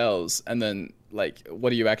to spells, and then like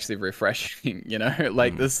what are you actually refreshing? You know,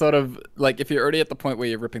 like this sort of like if you're already at the point where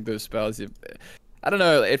you're ripping through spells, I don't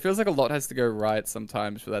know. It feels like a lot has to go right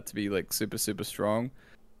sometimes for that to be like super super strong.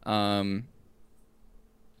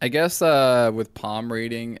 I guess with palm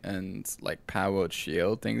reading and like powered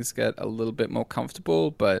shield, things get a little bit more comfortable,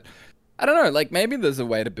 but I don't know, like maybe there's a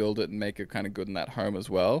way to build it and make it kind of good in that home as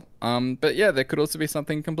well. But yeah, there could also be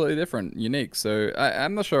something completely different, unique. So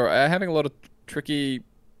I'm not sure. I'm having a lot of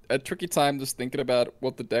a tricky time just thinking about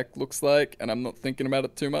what the deck looks like, and I'm not thinking about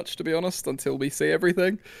it too much to be honest until we see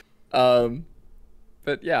everything.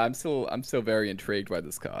 But yeah, I'm still very intrigued by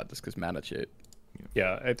this card just because mana cheat.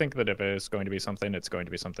 Yeah, I think that if it is going to be something, it's going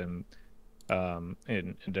to be something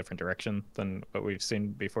in a different direction than what we've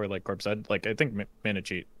seen before, like Corp said. Like, I think mana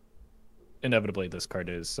cheat, inevitably this card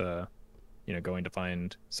is going to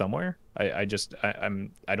find somewhere. I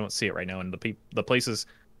don't see it right now, and the places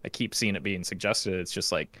I keep seeing it being suggested, it's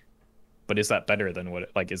just like, but is that better than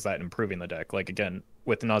is that improving the deck? Like, again,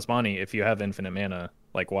 with Nazmani, if you have infinite mana,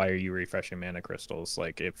 like, why are you refreshing mana crystals?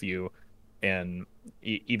 Like, if you, and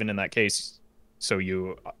even in that case, so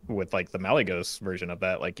you, with like the Malygos version of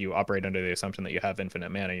that, like you operate under the assumption that you have infinite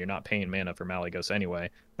mana. You're not paying mana for Malygos anyway.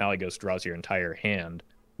 Malygos draws your entire hand,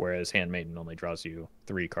 whereas Handmaiden only draws you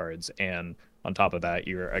 3 cards. And on top of that,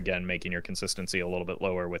 you're again making your consistency a little bit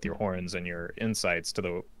lower with your horns and your insights to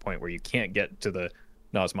the point where you can't get to the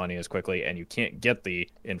Nazmani as quickly, and you can't get the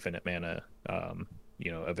infinite mana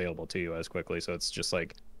available to you as quickly. So it's just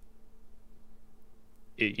like,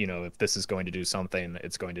 if this is going to do something,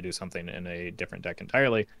 it's going to do something in a different deck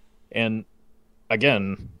entirely. And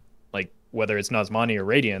again, like whether it's Nazmani or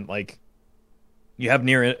Radiant, like you have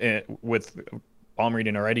with Palm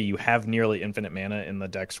Reading already, you have nearly infinite mana in the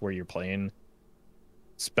decks where you're playing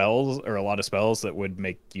spells or a lot of spells that would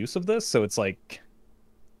make use of this. So it's like,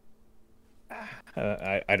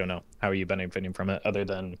 I don't know. How are you benefiting from it other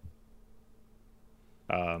than,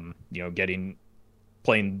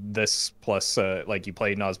 playing this plus like you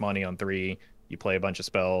play Nazmani on 3, you play a bunch of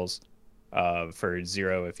spells for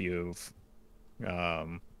 0 if you've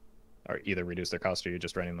or either reduce their cost or you're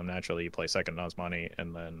just running them naturally. You play second Nazmani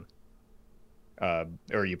and then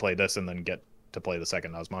or you play this and then get to play the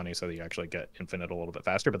second Nazmani so that you actually get infinite a little bit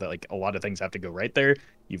faster. But that, like, a lot of things have to go right there.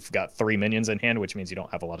 You've got 3 minions in hand, which means you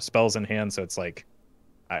don't have a lot of spells in hand, so it's like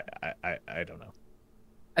I don't know.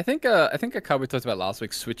 I think a card we talked about last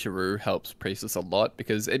week, Switcheroo, helps Priestess a lot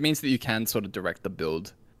because it means that you can sort of direct the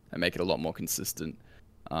build and make it a lot more consistent,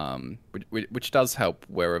 which does help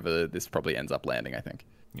wherever this probably ends up landing, I think.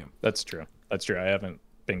 Yeah, that's true. That's true. I haven't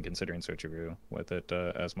been considering Switcheroo with it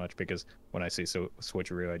as much because when I see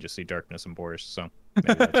Switcheroo, I just see Darkness and Boris. So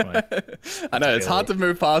maybe that's my. I know it's hard to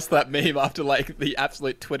move past that meme after like the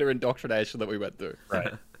absolute Twitter indoctrination that we went through.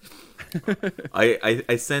 Right.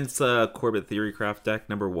 I sense Corbett Theorycraft deck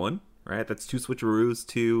number 1, right? That's 2 switcheroos,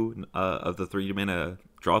 2 of the 3 mana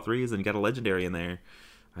draw 3s, and you got a legendary in there.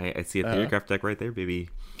 I see a Theorycraft deck right there, baby.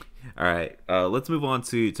 All right, let's move on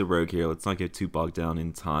to Rogue here. Let's not get too bogged down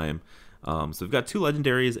in time. So we've got 2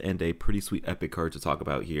 legendaries and a pretty sweet epic card to talk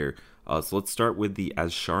about here. So let's start with the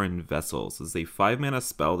Azsharan Vessels. This is a 5 mana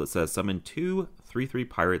spell that says summon 2 3/3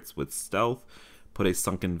 pirates with stealth. Put a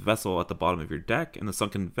Sunken Vessel at the bottom of your deck, and the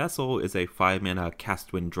Sunken Vessel is a 5 mana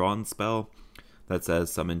cast when drawn spell that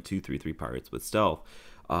says summon 2 3/3 pirates with stealth.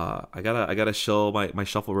 I gotta shill my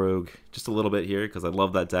Shuffle Rogue just a little bit here because I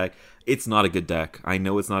love that deck. It's not a good deck. I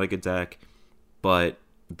know it's not a good deck, but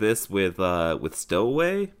this with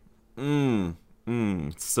Stowaway,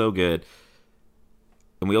 it's so good.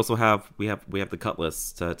 And we also have the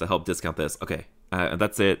Cutlass to help discount this. Okay.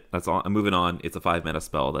 That's it. That's all. I'm moving on. It's a 5 mana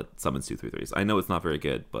spell that summons 2 3/3s. I know it's not very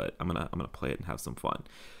good, but I'm gonna play it and have some fun.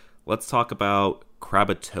 Let's talk about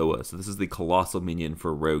Krakatoa. So this is the colossal minion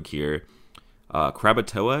for Rogue here.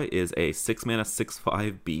 Krakatoa is a 6 mana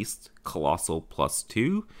 6/5 beast, colossal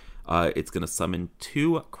 +2. It's gonna summon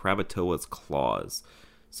 2 Krakatoa's Claws.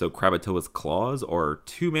 So Krakatoa's Claws are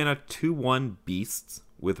 2 mana 2/1 beasts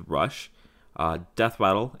with rush. Death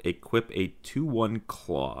Rattle. Equip a 2/1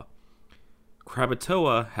 Claw.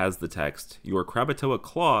 Krakatoa has the text, your Krakatoa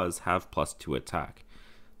Claws have +2 attack.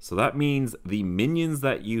 So that means the minions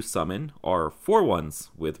that you summon are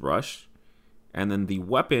 4/1s with rush, and then the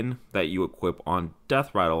weapon that you equip on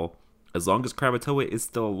Death Rattle, as long as Krakatoa is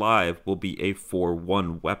still alive, will be a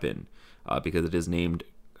 4/1 weapon, because it is named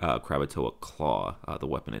Krakatoa Claw, the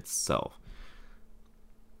weapon itself.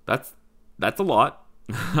 That's a lot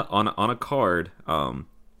on a card.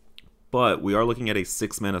 But we are looking at a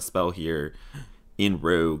 6 mana spell here in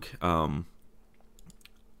Rogue.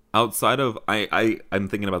 outside of I'm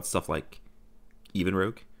thinking about stuff like Even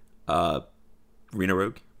Rogue, Reno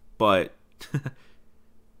Rogue, but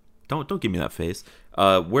don't give me that face.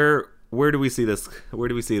 Where do we see this? Where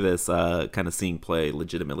do we see this kind of seeing play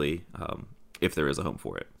legitimately? If there is a home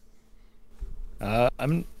for it.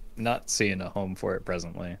 I'm not seeing a home for it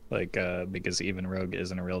presently, like because Even Rogue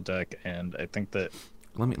isn't a real deck, and I think that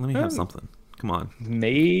Let me have something. Come on.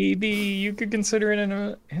 maybe you could consider it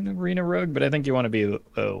in Arena Rogue, but I think you want to be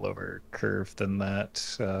a lower curve than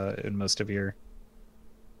that in most of your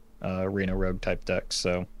Arena Rogue type decks.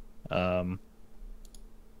 So,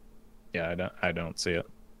 yeah, I don't see it.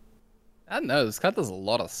 I don't know. This card does a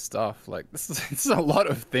lot of stuff. Like this is a lot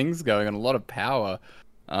of things going on, a lot of power.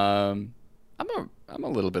 I'm a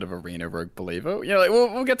little bit of a Reno Rogue believer. You know, like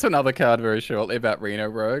we'll get to another card very shortly about Reno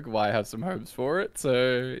Rogue. Why I have some hopes for it.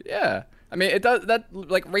 So yeah, I mean it does that.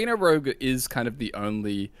 Like Reno Rogue is kind of the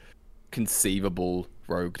only conceivable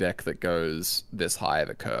rogue deck that goes this high of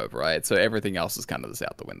a curve, right? So everything else is kind of just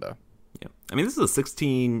out the window. Yeah, I mean this is a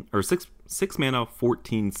 16 or six mana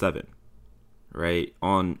 14/7, right?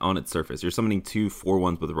 On its surface, you're summoning 2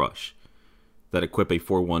 4/1s with Rush that equip a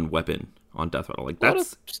 4/1 weapon on Death Rattle. Like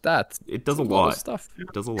that's stats. It does a lot of stuff.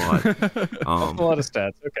 It does a lot. That's a lot of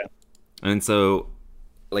stats. Okay. And so,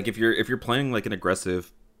 like if you're playing like an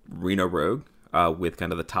aggressive Reno Rogue with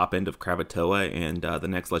kind of the top end of Kravatoa and the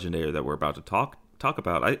next legendary that we're about to talk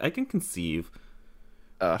about, I can conceive.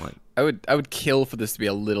 I would kill for this to be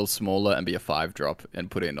a little smaller and be a 5-drop and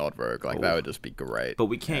put in Odd Rogue. Like that would just be great. But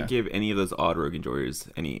we can't give any of those Odd Rogue enjoyers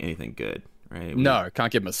anything good, right? No,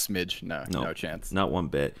 can't give him a smidge. No chance. Not one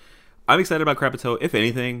bit. I'm excited about Kravatoa. If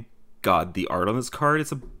anything, God, the art on this card,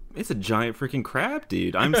 it's a giant freaking crab,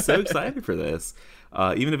 dude. I'm so excited for this.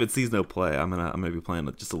 Even if it sees no play, I'm gonna be playing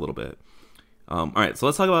it just a little bit. All right, so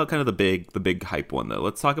let's talk about kind of the big hype one though.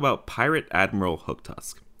 Let's talk about Pirate Admiral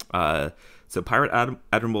Hooktusk. So Pirate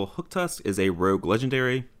Admiral Hooktusk is a rogue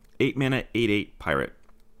legendary, 8 mana, 8/8 pirate.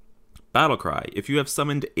 Battlecry: if you have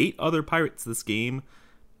summoned 8 other pirates this game,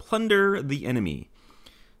 plunder the enemy.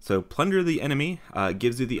 So Plunder the Enemy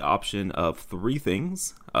gives you the option of 3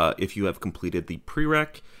 things if you have completed the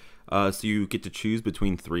prereq. So you get to choose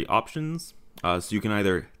between 3 options. So you can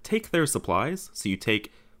either take their supplies, so you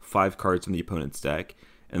take 5 cards from the opponent's deck,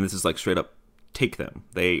 and this is like straight up take them.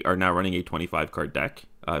 They are now running a 25 card deck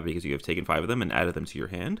because you have taken 5 of them and added them to your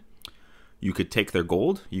hand. You could take their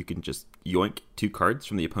gold. You can just yoink 2 cards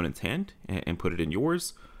from the opponent's hand and put it in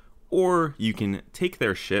yours. Or you can take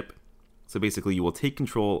their ship. So basically, you will take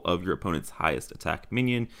control of your opponent's highest attack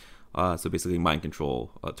minion. So basically, mind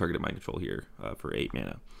control, targeted mind control here for 8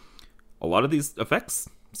 mana. A lot of these effects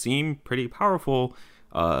seem pretty powerful.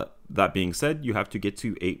 That being said, you have to get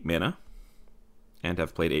to 8 mana and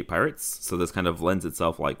have played 8 pirates. So this kind of lends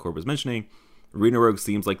itself, like Corb was mentioning. Reno Rogue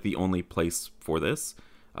seems like the only place for this.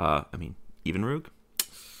 I mean, Even Rogue?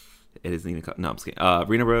 It isn't even... No, I'm just kidding.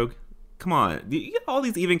 Reno Rogue? Come on. You get all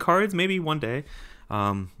these even cards, maybe one day.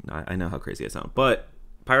 I know how crazy I sound, but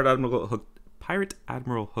Pirate Admiral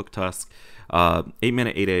Hooktusk, 8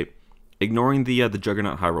 mana, 8/8, ignoring the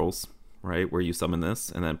Juggernaut high rolls, right, where you summon this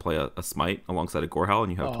and then play a smite alongside a Gorehowl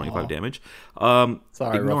and you have 25 damage. Sorry,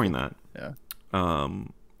 ignoring Ruffle. that, Yeah.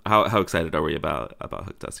 How excited are we about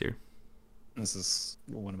Hooktusk here? This is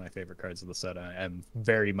one of my favorite cards of the set. I am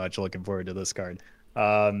very much looking forward to this card.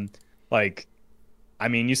 Like, I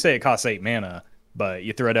mean, you say it costs 8 mana, but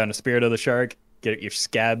you throw down a Spirit of the Shark, get your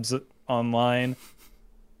Scabs online.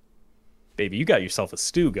 Baby, you got yourself a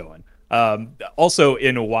stew going. Also,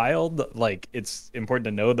 in Wild, like, it's important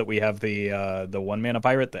to know that we have the 1 mana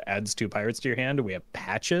pirate that adds 2 pirates to your hand. We have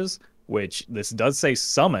Patches, which this does say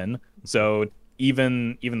summon. So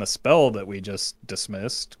even the spell that we just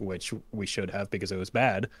dismissed, which we should have because it was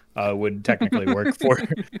bad, would technically work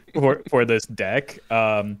for this deck.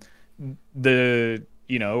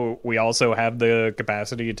 We also have the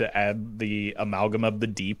capacity to add the Amalgam of the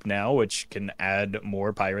Deep now, which can add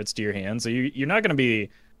more pirates to your hand. So you're not going to be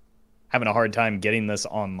having a hard time getting this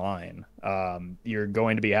online. You're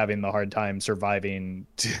going to be having the hard time surviving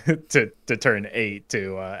to turn 8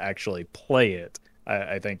 to actually play it.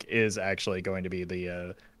 I think is actually going to be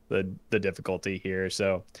the difficulty here.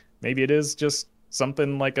 So maybe it is just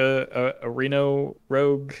something like a Reno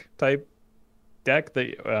Rogue type deck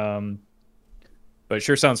that. But it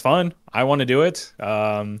sure sounds fun. I want to do it.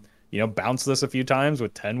 Bounce this a few times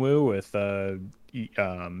with Tenwu, with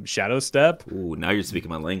Shadow Step. Ooh, now you're speaking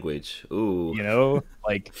my language. Ooh.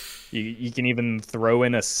 Like you can even throw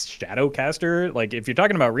in a Shadowcaster. Like if you're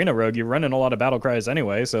talking about Reno Rogue, you're running a lot of Battle Cries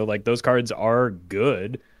anyway. So like those cards are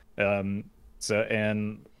good. And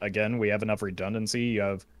again, we have enough redundancy. You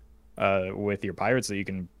have with your pirates that you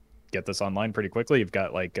can get this online pretty quickly. You've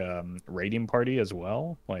got like raiding party as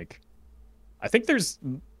well. Like, I think there's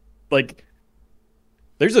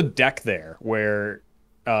a deck there where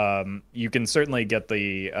you can certainly get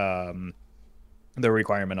the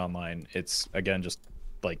requirement online. It's again just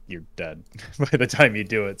like you're dead by the time you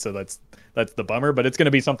do it, so that's the bummer. But it's going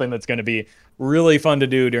to be something that's going to be really fun to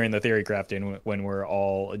do during the theory crafting when we're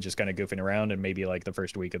all just kind of goofing around, and maybe like the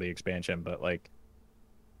first week of the expansion. But like,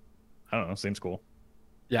 I don't know, seems cool.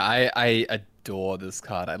 Yeah, I adore this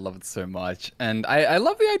card. I love it so much. And I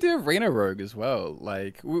love the idea of Reno Rogue as well.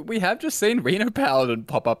 Like, we have just seen Reno Paladin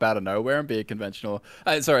pop up out of nowhere and be a conventional,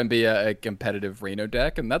 and be a competitive Reno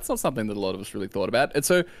deck. And that's not something that a lot of us really thought about. And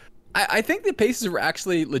so I think the pieces are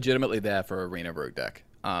actually legitimately there for a Reno Rogue deck.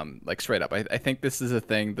 Like, straight up. I think this is a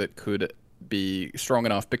thing that could be strong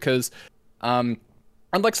enough because,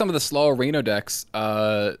 unlike some of the slower Reno decks,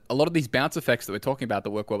 a lot of these bounce effects that we're talking about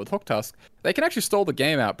that work well with Hook Tusk, they can actually stall the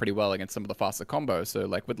game out pretty well against some of the faster combos. So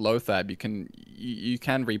like with Lothab, you can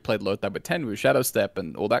replay Lothab with Tenwu, Shadow Step,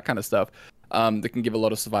 and all that kind of stuff that can give a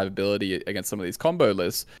lot of survivability against some of these combo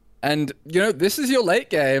lists. And, this is your late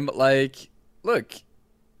game. Like, look,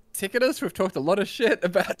 Ticketus, we've talked a lot of shit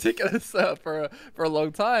about Ticketus for a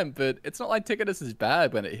long time, but it's not like Ticketus is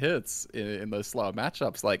bad when it hits in those slower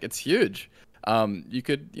matchups. Like, it's huge. You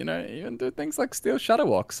could, even do things like steal Shadow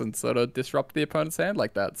Walks and sort of disrupt the opponent's hand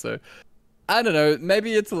like that. So, I don't know,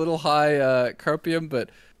 maybe it's a little high copium,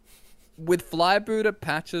 but with Flybooter,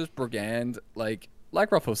 Patches, Brigand, like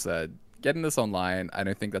Ruffle said, getting this online, I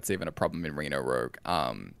don't think that's even a problem in Reno Rogue.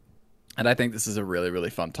 And I think this is a really, really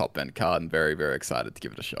fun top-end card and very, very excited to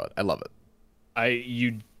give it a shot. I love it.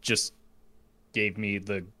 You just gave me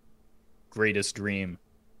the greatest dream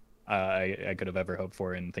I could have ever hoped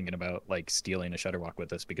for in thinking about like stealing a Shudderwalk with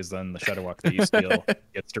this, because then the Shudderwalk that you steal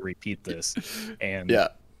gets to repeat this, and yeah,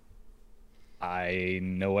 I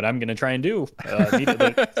know what I'm gonna try and do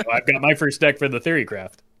immediately. So I've got my first deck for the Theory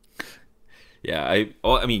Craft. Yeah,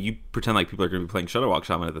 I mean, you pretend like people are gonna be playing Shudderwalk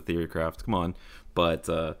Shaman at the Theory Craft. Come on, but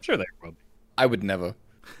sure they will. I would never.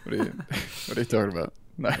 What are you talking about?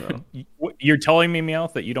 No. You're telling me,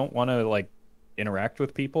 Meowth, that you don't want to like interact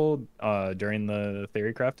with people during the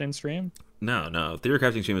theory crafting stream? No. Theory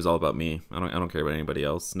crafting stream is all about me. I don't care about anybody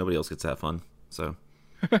else. Nobody else gets to have fun. So,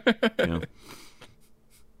 yeah.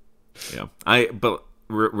 But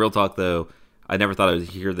real talk though, I never thought I would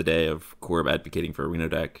hear the day of Corb advocating for a Reno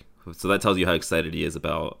deck. So that tells you how excited he is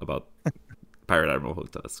about Pirate Admiral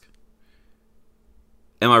Hook Tusk.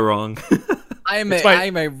 Am I wrong? I'm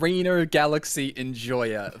a Reno Galaxy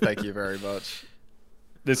enjoyer. Thank you very much.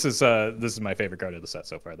 This is my favorite card of the set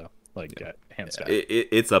so far, though. Like, hands down.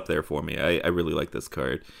 It's up there for me. I really like this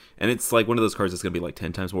card, and it's like one of those cards that's gonna be like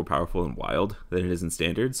 10 times more powerful in Wild than it is in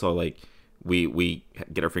Standard. So like, we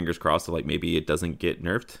get our fingers crossed that like maybe it doesn't get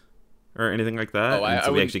nerfed or anything like that.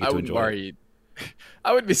 We actually get to enjoy. Worry.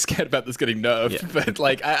 I would be scared about this getting nerfed, but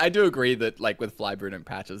like I do agree that like with Flybrood and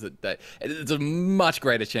Patches, that it's a much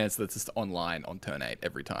greater chance that it's just online on turn 8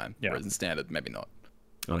 every time. Yeah. Whereas in Standard, maybe not.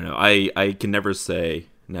 I don't know. I can never say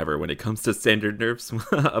never when it comes to Standard nerfs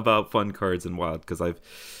about fun cards in Wild, because I've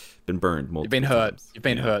been burned multiple times. You've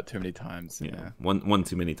been hurt too many times. Yeah. One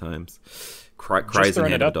too many times. Cries in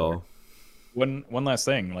hand of doll. One last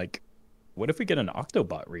thing. Like, what if we get an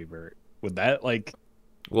Octobot revert? Would that like...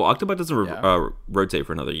 Well, Octobot doesn't rotate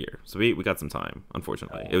for another year, so we got some time,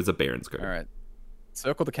 unfortunately. It was a Baron's card. All right.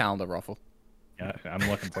 Circle the calendar, Ruffle. Yeah, I'm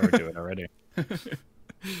looking forward to it already.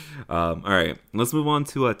 All right, let's move on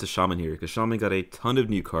to Shaman here, because Shaman got a ton of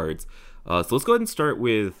new cards. So let's go ahead and start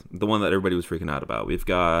with the one that everybody was freaking out about. We've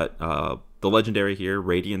got the legendary here,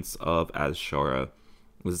 Radiance of Azshara.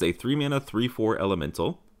 This is a 3-mana, 3/4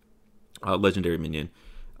 elemental legendary minion.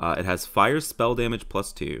 It has fire spell damage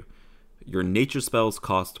 +2. Your nature spells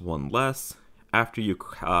cost 1 less. After you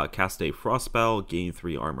cast a frost spell, gain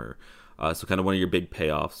 3 armor. So kind of one of your big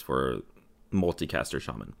payoffs for multicaster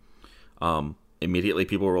Shaman. Immediately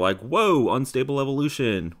people were like, whoa, unstable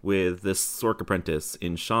evolution with this Sork Apprentice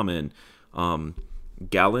in Shaman.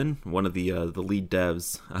 Galen, one of the lead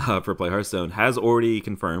devs for Play Hearthstone, has already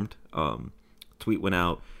confirmed. Tweet went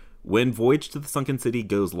out. When Voyage to the Sunken City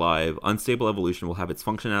goes live, Unstable Evolution will have its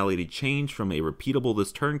functionality change from a repeatable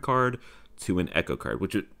this turn card to an echo card,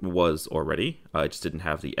 which it was already. It just didn't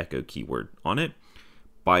have the echo keyword on it.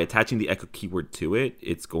 By attaching the echo keyword to it,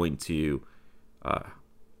 it's going to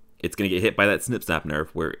get hit by that Snip Snap nerf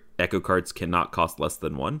where echo cards cannot cost less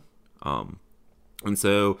than 1. And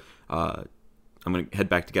so I'm going to head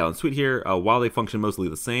back to Galen's tweet here. While they function mostly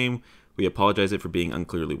the same, we apologize for being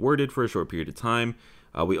unclearly worded for a short period of time.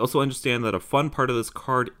 We also understand that a fun part of this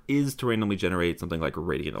card is to randomly generate something like a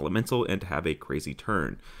Radiant Elemental and to have a crazy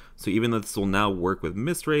turn. So even though this will now work with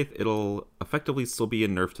Mistwraith, it'll effectively still be a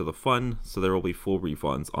nerf to the fun, so there will be full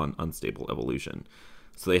refunds on Unstable Evolution.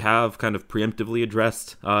 So they have kind of preemptively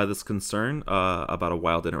addressed this concern about a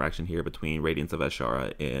wild interaction here between Radiance of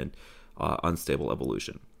Ashara and Unstable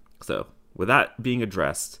Evolution. So with that being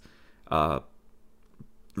addressed,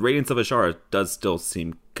 Radiance of Ashara does still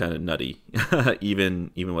seem kind of nutty,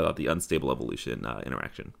 even without the Unstable Evolution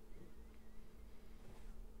interaction.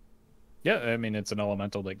 Yeah, I mean, it's an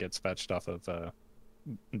elemental that gets fetched off of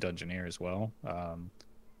Dungeoneer as well.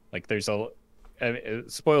 Like, there's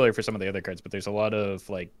spoiler for some of the other cards, but there's a lot of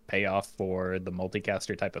like payoff for the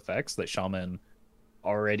multicaster type effects that Shaman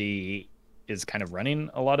already is kind of running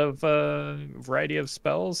a lot of variety of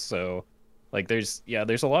spells. So like there's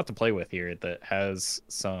a lot to play with here that has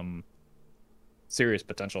some serious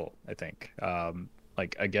potential, I think.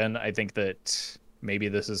 Like, again, I think that maybe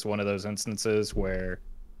this is one of those instances where,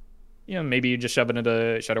 you know, maybe you just shove it into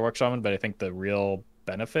Shadowwalk Shaman, but I think the real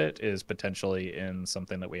benefit is potentially in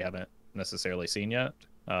something that we haven't necessarily seen yet.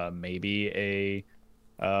 Maybe a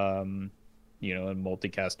a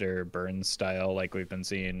multicaster burn style like we've been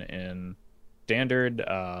seeing in Standard.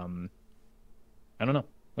 I don't know.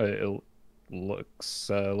 It looks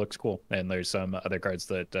cool, and there's some other cards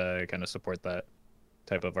that kind of support that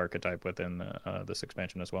type of archetype within this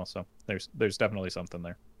expansion as well. So there's definitely something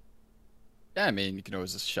there. Yeah, I mean, you can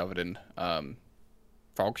always just shove it in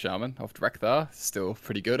Frog Shaman off Drekthar. Still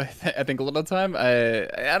pretty good, I think, a lot of the time.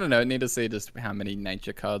 I don't know, I need to see just how many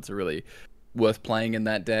nature cards are really worth playing in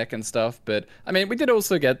that deck and stuff. But, I mean, we did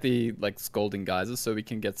also get the, like, Scalding Geysers, so we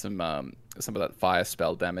can get some of that fire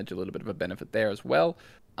spell damage, a little bit of a benefit there as well.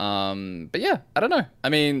 But yeah, I don't know. I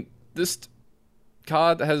mean, this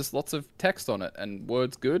card has lots of text on it, and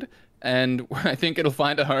word's good. And I think it'll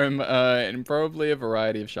find a home in probably a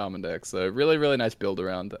variety of Shaman decks. So really, really nice build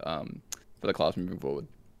around for the class moving forward.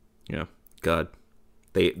 Yeah, God,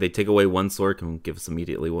 they take away one Sork and give us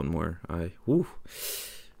immediately one more.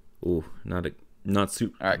 Not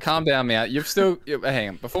super. All right, calm down, man. Hang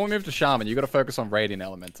on. Before we move to Shaman, you got to focus on Radiant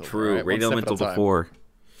Elemental. True, right? Radiant Elemental before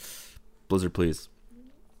Blizzard, please.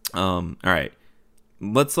 All right.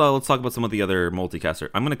 Let's talk about some of the other multicaster.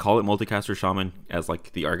 I'm going to call it multicaster Shaman as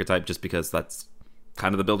like the archetype, just because that's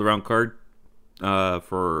kind of the build around card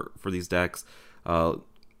for these decks.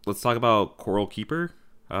 Let's talk about Coral Keeper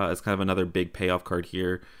as kind of another big payoff card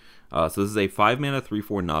here. So this is a 5-mana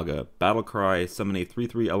 3/4 Naga. Battlecry, summon a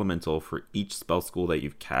 3/3 elemental for each spell school that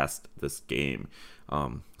you've cast this game.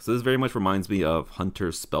 So this very much reminds me of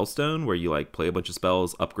Hunter's Spellstone, where you like play a bunch of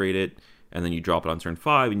spells, upgrade it, and then you drop it on turn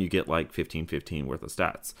 5 and you get like 15/15 worth of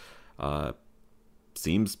stats.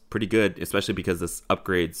 Seems pretty good, especially because this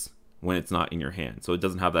upgrades when it's not in your hand. So it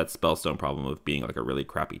doesn't have that Spellstone problem of being like a really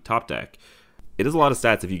crappy top deck. It is a lot of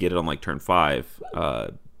stats if you get it on like turn 5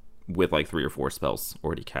 with like 3 or 4 spells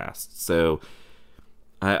already cast. So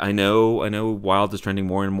I know Wild is trending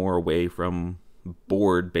more and more away from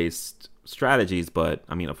board-based strategies, but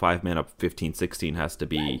I mean a 5-mana 15/16 has to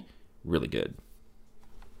be really good.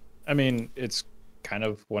 I mean, it's kind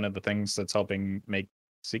of one of the things that's helping make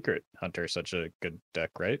Secret Hunter such a good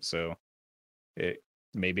deck, right? So it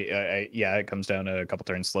maybe it comes down a couple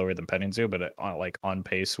turns slower than Petting Zoo, but on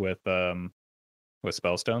pace with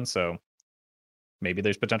Spellstone. So maybe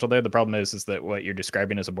there's potential there. The problem is that what you're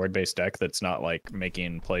describing is a board-based deck that's not like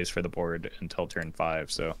making plays for the board until turn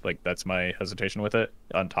 5. So like that's my hesitation with it,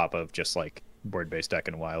 on top of just like board-based deck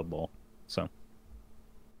and Wild Bull. So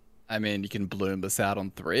I mean, you can bloom this out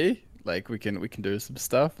on 3. Like we can do some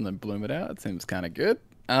stuff and then bloom it out. It seems kind of good.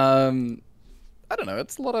 I don't know.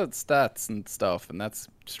 It's a lot of stats and stuff, and that's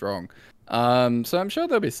strong. So I'm sure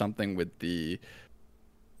there'll be something with the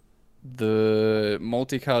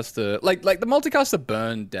multicaster, like the multicaster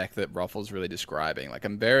burn deck that Ruffle's really describing. Like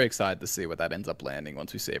I'm very excited to see what that ends up landing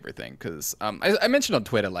once we see everything, because I mentioned on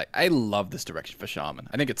Twitter, like I love this direction for Shaman.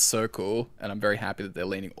 I think it's so cool, and I'm very happy that they're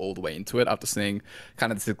leaning all the way into it after seeing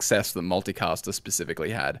kind of the success that multicaster specifically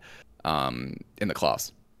had in the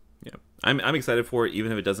class. Yeah, I'm excited for it,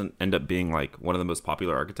 even if it doesn't end up being like one of the most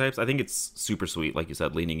popular archetypes. I think it's super sweet, like you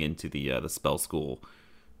said, leaning into the spell school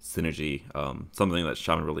synergy, something that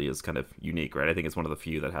Shaman really is kind of unique, right? I think it's one of the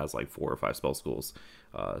few that has like 4 or 5 spell schools.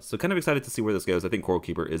 So kind of excited to see where this goes. I think Coral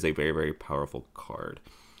Keeper is a very, very powerful card.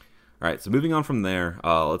 All right, so moving on from there,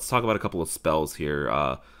 let's talk about a couple of spells here.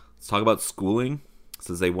 Let's talk about Schooling.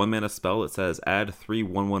 This is a 1-mana spell. It says add 3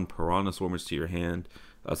 1/1 Piranha Swarmers to your hand.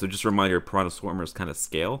 So just a reminder, Piranha Swarmers kind of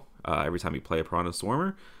scale every time you play a Piranha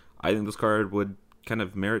Swarmer. I think this card would kind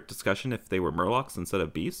of merit discussion if they were Murlocs instead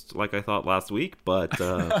of Beast, like I thought last week. But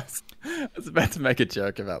I was about to make a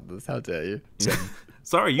joke about this. How dare you?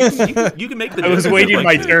 sorry, you can make the joke. I was waiting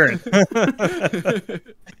my turn.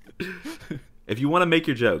 If you want to make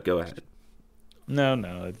your joke, go ahead.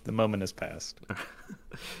 No, the moment has passed.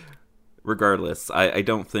 Regardless, I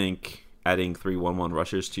don't think adding 3/1/1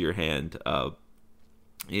 rushers to your hand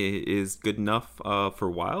is good enough for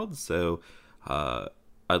Wild. So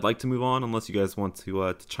I'd like to move on unless you guys want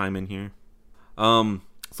to chime in here.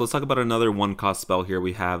 So let's talk about another 1-cost spell here.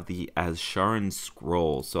 We have the Azsharan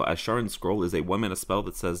Scroll. So Azsharan Scroll is a 1-mana spell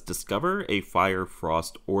that says discover a fire,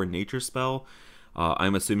 frost, or nature spell.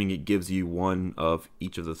 I'm assuming it gives you one of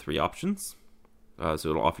each of the 3 options.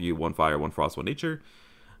 So it'll offer you 1 fire, 1 frost, 1 nature.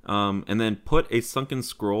 And then put a Sunken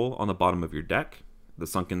Scroll on the bottom of your deck. The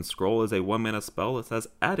Sunken Scroll is a 1-mana spell that says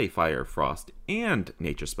add a fire, frost, and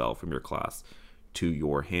nature spell from your class to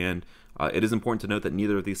your hand. It is important to note that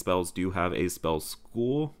neither of these spells do have a spell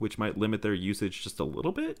school, which might limit their usage just a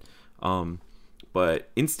little bit.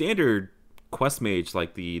 But in standard Quest Mage,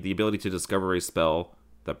 like the ability to discover a spell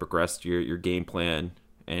that progressed your game plan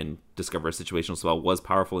and discover a situational spell was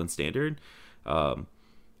powerful in standard. I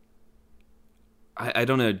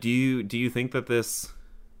don't know. Do you think that this,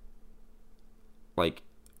 like,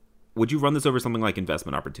 would you run this over something like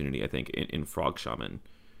Investment Opportunity? I think in Frog Shaman,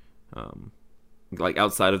 like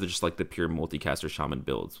outside of just like the pure multicaster Shaman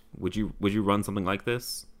builds, would you run something like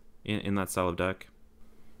this in that style of deck?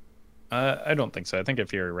 I don't think so. I think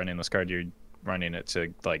if you're running this card, you're running it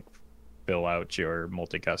to like fill out your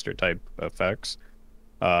multicaster type effects.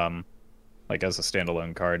 Like as a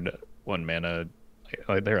standalone card, 1 mana.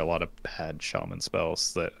 Like, there are a lot of bad shaman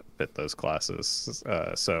spells that fit those classes.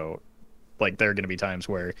 So, like, there are going to be times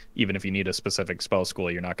where even if you need a specific spell school,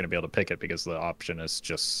 you're not going to be able to pick it because the option is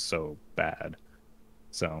just so bad.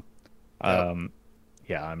 So,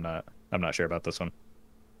 yeah, I'm not sure about this one.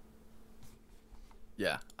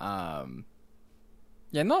 Yeah.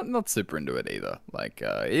 Yeah, not super into it either. Like,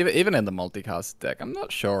 even in the multicast deck, I'm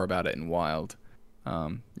not sure about it in Wild.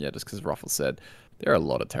 Yeah, just because Ruffle said there are a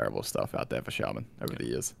lot of terrible stuff out there for Shaman over the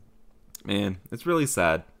years. Man, it's really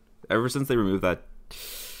sad. Ever since they removed that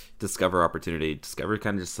Discover opportunity, Discover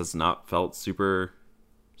kind of just has not felt super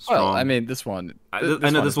strong. Well, I mean, this one... I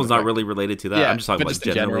know this one's not really related to that. Yeah, I'm just talking but about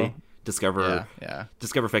just generally. Discover, yeah.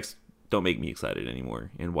 Discover effects don't make me excited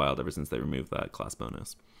anymore in Wild ever since they removed that class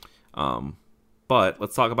bonus. But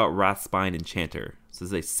let's talk about Wrathspine Enchanter. This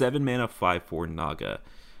is a 7-mana 5/4 Naga.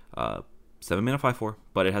 7-mana 5/4,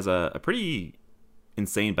 but it has a pretty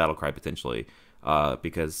insane battle cry potentially,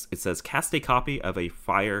 because it says cast a copy of a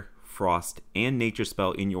fire, frost, and nature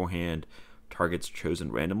spell in your hand, targets chosen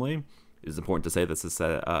randomly. It is important to say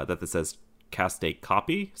that this says cast a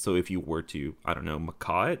copy, so if you were to, I don't know,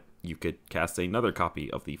 macaw it, you could cast another copy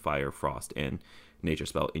of the fire, frost, and nature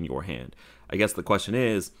spell in your hand. I guess the question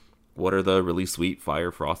is, what are the really sweet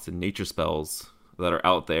fire, frost, and nature spells that are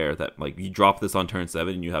out there that, like, you drop this on turn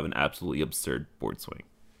 7 and you have an absolutely absurd board swing?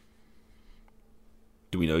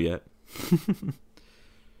 Do we know yet?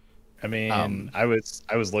 I mean, I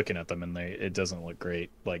was looking at them and it doesn't look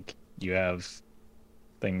great. Like, you have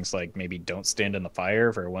things like maybe Don't Stand in the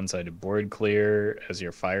Fire for a one-sided board clear as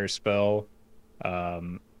your fire spell,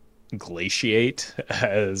 Glaciate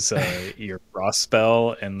as your frost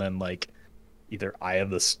spell, and then like either Eye of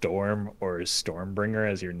the Storm or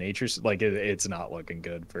Stormbringer as your nature. Like, it's not looking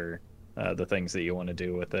good for the things that you want to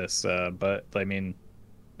do with this. But I mean,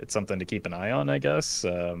 it's something to keep an eye on, I guess.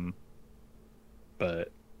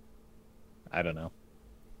 But I don't know.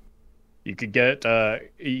 You could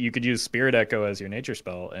use Spirit Echo as your nature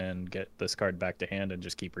spell and get this card back to hand and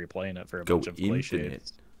just keep replaying it for a bunch of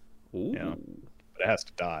Glaciates. Ooh. Yeah. But it has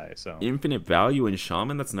to die, so Infinite value in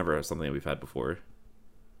Shaman? That's never something that we've had before.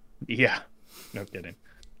 yeah. No kidding.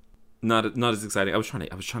 Not as exciting. I was trying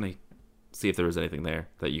to see if there was anything there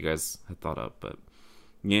that you guys had thought of, but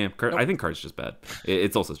yeah, nope. I think card's just bad.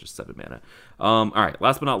 It's also just 7 mana. All right,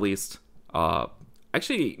 last but not least,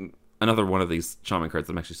 actually another one of these Shaman cards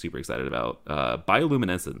I'm actually super excited about.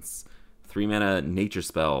 Bioluminescence, 3 mana nature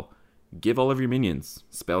spell. Give all of your minions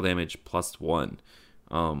spell damage +1.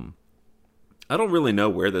 I don't really know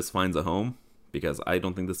where this finds a home, because I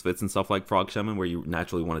don't think this fits in stuff like Frog Shaman, where you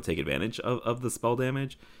naturally want to take advantage of the spell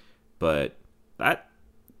damage. But that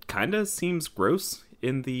kind of seems gross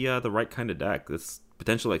in the right kind of deck. This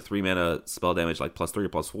potentially like 3 mana spell damage, like +3 or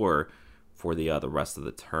 +4 for the rest of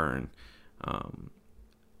the turn.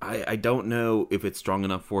 I don't know if it's strong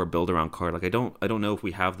enough for a build around card. Like I don't know if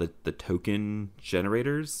we have the token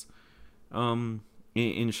generators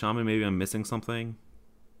in Shaman. Maybe I'm missing something,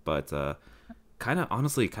 but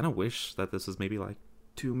honestly wish that this was maybe like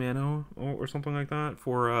 2 mana or something like that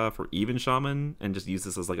for even shaman, and just use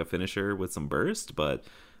this as like a finisher with some burst. But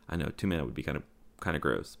I know 2 mana would be kind of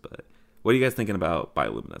gross. But what are you guys thinking about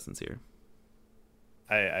bioluminescence here?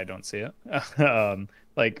 I don't see it.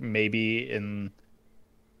 Like maybe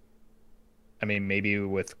maybe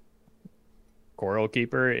with Coral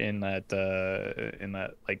Keeper in that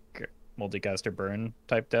like multicaster burn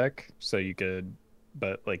type deck, so you could,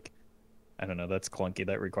 but like I don't know, that's clunky.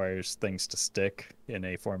 That requires things to stick in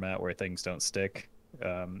a format where things don't stick,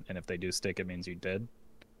 and if they do stick, it means you did.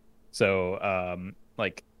 So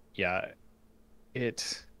like yeah,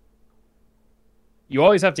 you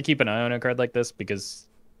always have to keep an eye on a card like this because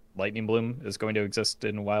Lightning Bloom is going to exist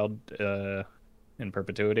in Wild in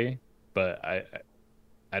perpetuity. But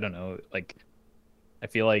I don't know, like I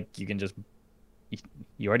feel like you can just,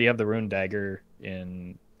 you already have the Rune Dagger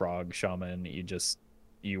in Frog Shaman.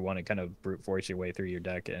 You want to kind of brute force your way through your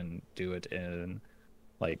deck and do it in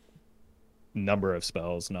like number of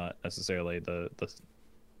spells, not necessarily the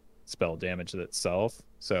spell damage itself.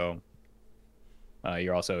 So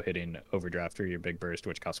you're also hitting Overdraft through your big burst,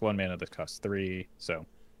 which costs 1 mana. This costs 3. So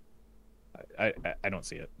I don't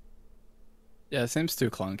see it. Yeah, it seems too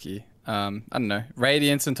clunky. I don't know.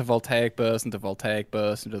 Radiance into Voltaic Burst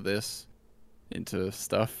into this, into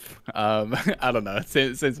stuff. I don't know.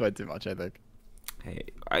 It seems way too much, I think. Hey,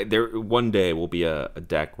 there one day will be a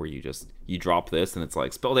deck where you drop this and it's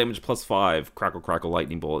like spell damage +5, crackle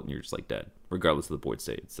lightning bolt, and you're just like dead, regardless of the board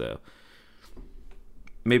state. So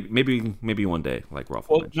maybe one day, like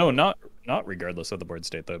Ruffle. Well, no, not regardless of the board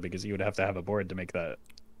state though, because you would have to have a board to make that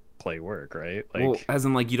play work, right? Like, well, as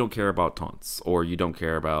in like you don't care about taunts, or you don't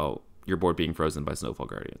care about your board being frozen by Snowfall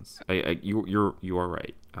Guardians. You are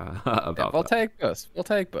right about Voltaic Burst,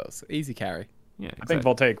 easy carry. Yeah, exactly. I think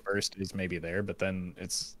Voltaic Burst is maybe there, but then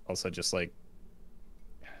it's also just like.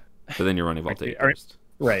 But then you're running Voltaic Burst,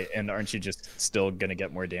 right? And aren't you just still gonna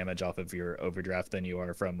get more damage off of your Overdraft than you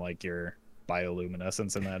are from like your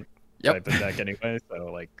Bioluminescence in that type of deck anyway?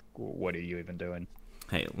 So like, what are you even doing?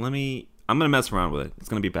 Hey, I'm gonna mess around with it. It's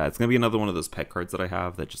gonna be bad. It's gonna be another one of those pet cards that I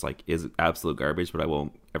have that just like is absolute garbage, but I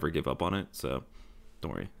won't ever give up on it. So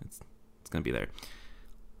don't worry, it's gonna be there.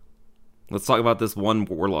 Let's talk about this one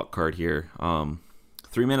Warlock card here.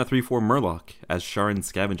 3 mana 3/4 Murloc as Sharon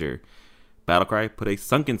Scavenger. Battlecry, put a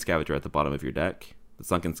Sunken Scavenger at the bottom of your deck. The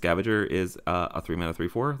Sunken Scavenger is a 3 mana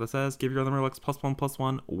 3/4 that says give your other Murlocs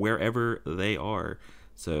 +1/+1 wherever they are.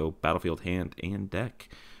 So battlefield, hand, and deck.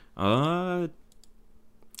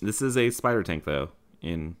 This is a spider tank though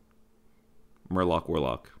in Murloc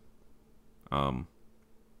Warlock. I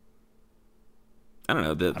don't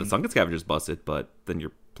know. The Sunken Scavenger's busted, but then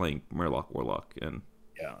you're playing Murloc Warlock, and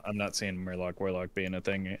yeah, I'm not seeing Murloc Warlock being a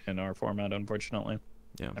thing in our format, unfortunately.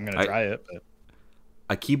 Yeah, I'm gonna try it, but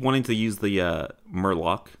I keep wanting to use the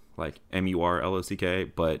Murloc, like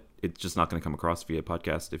MURLOCK, but it's just not going to come across via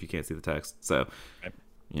podcast if you can't see the text. So,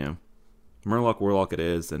 yeah, Murloc Warlock it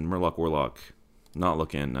is, and Murloc Warlock not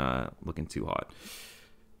looking too hot.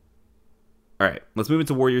 All right, let's move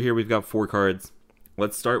into Warrior here. We've got 4 cards.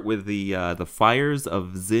 Let's start with the Fires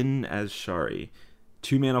of Zin Azshari.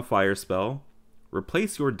 2 mana fire spell.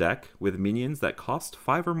 Replace your deck with minions that cost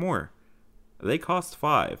 5 or more. They cost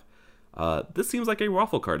 5. This seems like a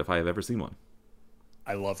Raffle card if I have ever seen one.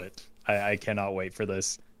 I love it. I cannot wait for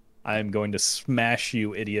this. I'm going to smash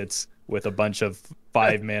you idiots with a bunch of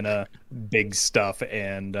 5 mana big stuff,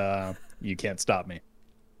 and you can't stop me.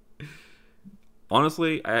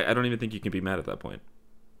 Honestly, I don't even think you can be mad at that point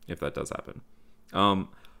if that does happen.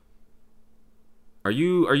 Are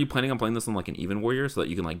you planning on playing this on like an even warrior so that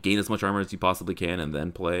you can like gain as much armor as you possibly can and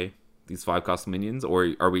then play these 5 cost minions,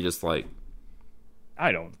 or are we just like?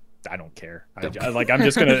 I don't care. I'm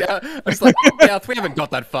just gonna. Yeah, I was like, yeah, we haven't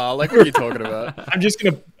got that far. Like, what are you talking about? I'm just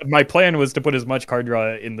gonna. My plan was to put as much card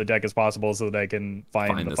draw in the deck as possible so that I can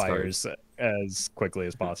find the fires as quickly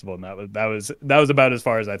as possible, and that was about as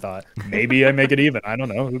far as I thought. Maybe I make it even. I don't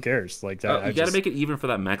know. Who cares? Like that. You got to make it even for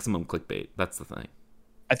that maximum clickbait. That's the thing.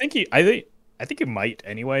 I think you might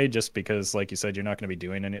anyway, just because, like you said, you're not going to be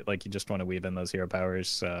doing any. Like, you just want to weave in those hero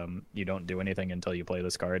powers. You don't do anything until you play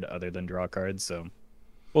this card, other than draw cards. So,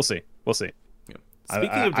 we'll see. Yeah.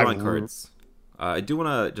 Speaking of drawing cards, I do want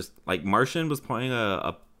to just like Martian was playing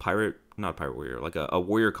a pirate, not a pirate warrior, like a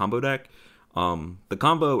warrior combo deck. The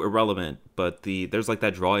combo irrelevant, but there's like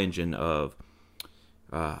that draw engine of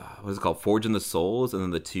what is it called, Forge in the Souls, and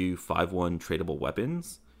then the 2 5/1 tradable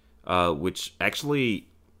weapons, which actually,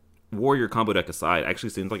 warrior combo deck aside, actually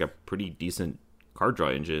seems like a pretty decent card draw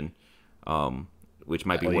engine, which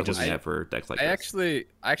might be worth looking at for decks like this.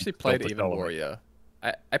 I actually played even warrior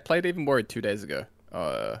I played Even Warrior 2 days ago.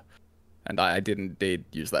 And I did indeed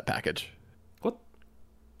use that package. What?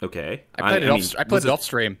 Okay. I played it off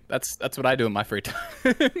stream. That's what I do in my free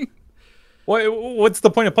time. What's the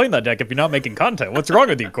point of playing that deck if you're not making content? What's wrong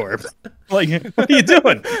with you, Corp? Like, what are you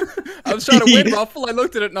doing? I was trying to win Ruffle. I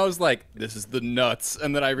looked at it and I was like, this is the nuts.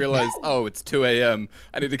 And then I realized, oh, it's 2 a.m.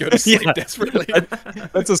 I need to go to sleep desperately.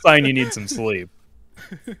 That's a sign you need some sleep.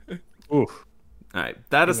 Oof. All right.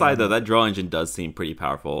 That aside, though, that draw engine does seem pretty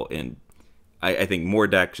powerful, and I think more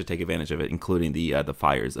decks should take advantage of it, including the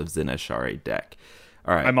Fires of Zin Ashari deck.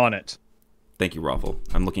 All right. I'm on it. Thank you, Raffle.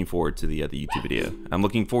 I'm looking forward to the YouTube video. I'm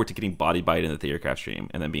looking forward to getting Body Bite in the Theatercraft stream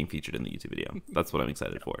and then being featured in the YouTube video. That's what I'm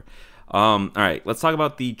excited for. All right, let's talk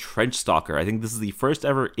about the Trench Stalker. I think this is the first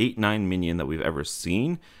ever 8/9 minion that we've ever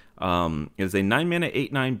seen. It is a 9-mana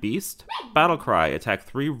 8/9 beast. Battle Cry. Attack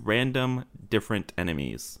 3 different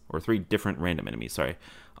enemies. Or 3 different random enemies, sorry.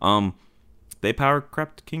 They power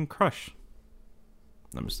Craft King Crush.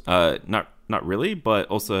 Not really, but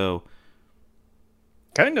also...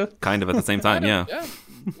 Kind of at the same time, yeah. Yeah,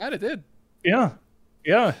 kind of did. Yeah.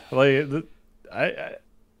 Like,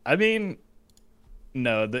 I mean,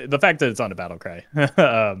 no, the fact that it's on a Battle Cry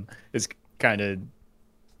is kind of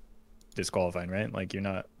disqualifying, right? Like, you're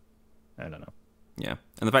not, I don't know. Yeah,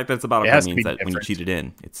 and the fact that it's a Battle Cry means that when you cheat it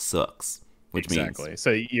in, it sucks. Which exactly. means...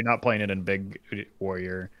 So you're not playing it in Big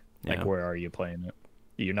Warrior. Like, where are you playing it?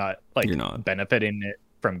 You're not, like, benefiting it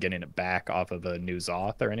from getting it back off of a new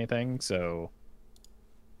Zoth or anything, so...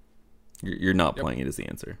 You're not playing it as the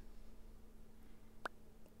answer.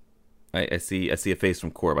 I see a face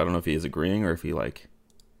from Corb. I don't know if he is agreeing or if he like...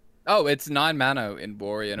 Oh, it's 9 mana in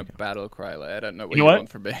Warrior and a Battle Cry. I don't know what you want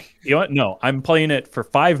from me. You know what? No, I'm playing it for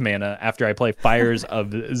 5 mana after I play Fires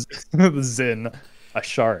of Zin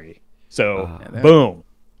Ashari. So, boom.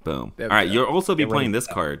 All right, you'll also be playing this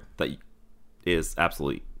card that is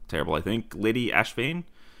absolutely terrible, I think. Lady Ashvane.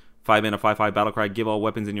 5 mana, 5/5 Battle Cry. Give all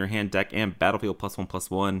weapons in your hand, deck, and battlefield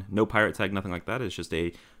 +1/+1. No pirate tag, nothing like that. It's just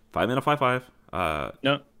a 5 mana, 5/5.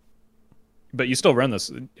 No, but you still run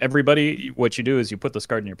this. Everybody, what you do is you put this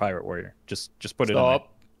card in your Pirate Warrior. Just put it in there.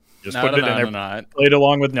 Just put it in there. Play it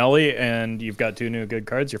along with Nelly, and you've got 2 new good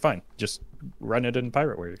cards. You're fine. Just run it in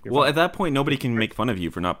Pirate Warrior. Well, at that point, nobody can make fun of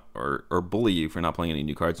you for not or bully you for not playing any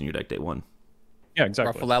new cards in your deck day 1. Yeah,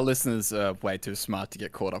 exactly. Ruffle, our listeners are way too smart to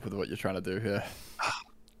get caught up with what you're trying to do here.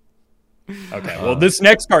 Okay, well, this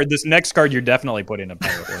next card, you're definitely putting a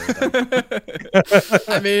Pirate Warrior.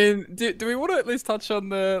 I mean, do we want to at least touch on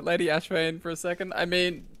the Lady Ashvane for a second? I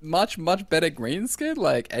mean, much better green skin,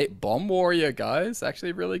 like 8 Bomb Warrior, guys.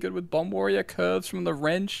 Actually really good with Bomb Warrior curves from the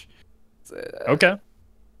wrench. Okay.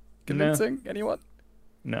 Convincing? Anyone?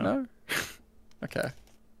 No? Okay.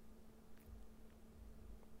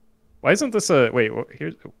 Why isn't this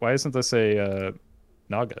why isn't this a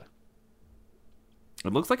Naga?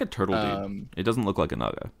 It looks like a turtle, dude. It doesn't look like a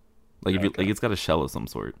Naga. Like if it's got a shell of some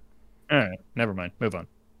sort. All right, never mind. Move on.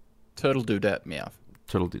 Turtle dudette, meow.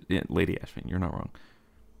 Turtle dude, yeah, Lady Ashvane, you're not wrong.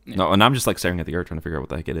 Yeah. No, and I'm just like staring at the art trying to figure out what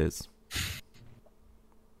the heck it is.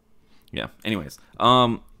 Yeah. Anyways,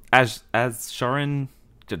 as Sharon,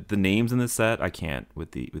 the names in this set, I can't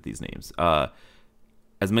with these names.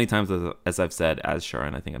 As many times as I've said as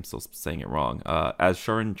Sharon, I think I'm still saying it wrong. As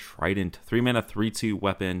Sharon Trident, 3 mana, 3/2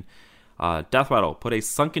 weapon. Death Rattle, put a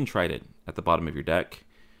Sunken Trident at the bottom of your deck.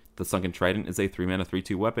 The Sunken Trident is a 3 mana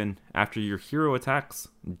 3/2 weapon. After your hero attacks,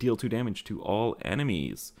 deal 2 damage to all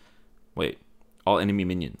enemies. Wait, all enemy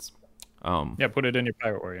minions. Yeah, put it in your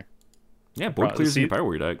Pirate Warrior. Yeah, board clears in your Pirate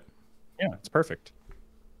Warrior deck. Yeah, it's perfect.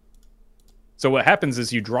 So what happens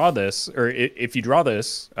is you draw this, or if you draw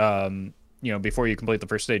this, before you complete the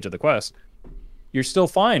first stage of the quest, you're still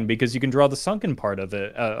fine because you can draw the Sunken part of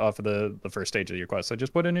it off of the first stage of your quest. So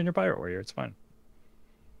just put it in your Pirate Warrior. It's fine.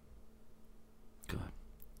 God.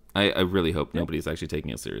 I really hope nobody's actually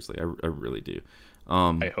taking it seriously. I really do.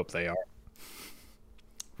 I hope they are.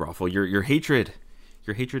 Raffle, your hatred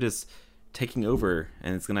is taking over,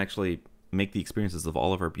 and it's going to actually make the experiences of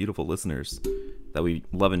all of our beautiful listeners that we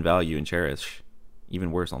love and value and cherish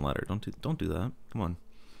even worse on ladder. Don't do that. Come on.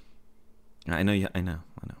 I know.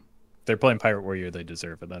 They're playing Pirate Warrior. They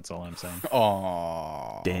deserve it. That's all I'm saying.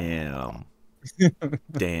 Aww.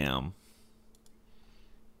 Damn.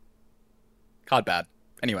 Card bad.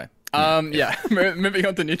 Anyway. Yeah. Moving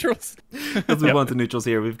on to neutrals. Let's move on to neutrals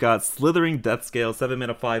here. We've got Slithering Death Scale, 7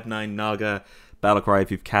 mana 5/9 Naga. Battlecry, if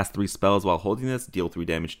you've cast 3 spells while holding this, deal 3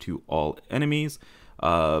 damage to all enemies.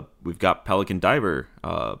 We've got Pelican Diver.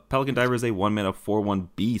 Pelican Diver is a 1 mana 4/1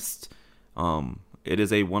 beast. It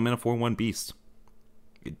is a 1 mana 4/1 beast.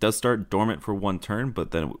 It does start dormant for 1 turn,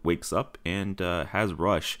 but then it wakes up and has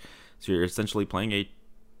Rush. So you're essentially playing it's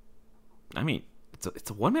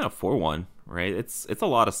a 1 mana 4/1, right? It's a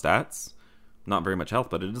lot of stats, not very much health,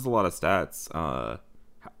 but it is a lot of stats.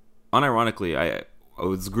 Unironically, I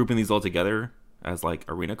was grouping these all together as like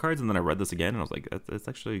arena cards, and then I read this again, and I was like, that's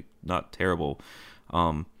actually not terrible.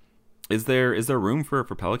 Is there room for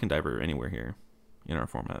Pelican Diver anywhere here in our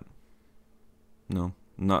format? No,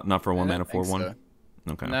 not for 1 mana 4/1. So.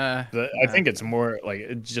 Okay. Nah. I think it's more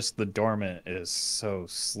like just the dormant is so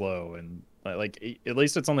slow, and like at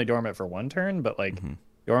least it's only dormant for 1 turn, but like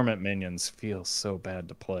dormant minions feel so bad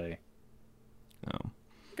to play. Oh.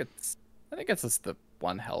 I think it's just the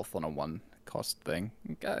 1 health on a 1 cost thing.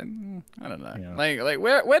 I don't know. Yeah. Like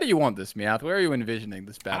where do you want this, Meowth? Where are you envisioning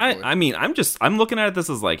this bad boy? I mean, I'm looking at this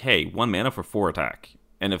as like, hey, 1 mana for 4 attack,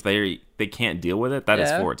 and if they can't deal with it, that is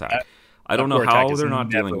 4 attack. I don't know how they're not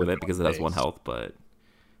dealing with it because it has 1 health, but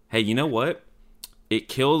hey, you know what? It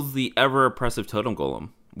kills the ever oppressive Totem Golem.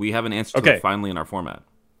 We have an answer to it finally in our format.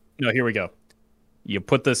 No, here we go. You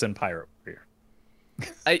put this in Pirate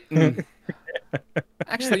Warrior.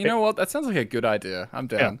 Actually, you know what? That sounds like a good idea. I'm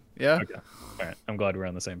down. Yeah. Okay. All right. I'm glad we're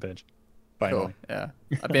on the same page. Finally. Cool. Yeah.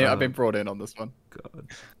 I've been brought in on this one. God.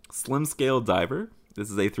 Slim Scale Diver.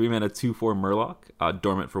 This is a 3 mana 2/4 Murloc,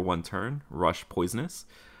 dormant for 1 turn, rush poisonous.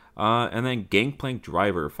 And then Gangplank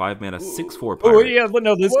Driver, 5 mana 6/4 pirate. Oh yeah,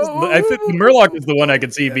 no, I think the Murloc is the one I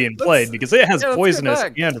could see being played because it has poisonous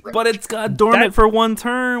and but it's got dormant for 1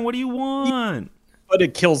 turn. What do you want? But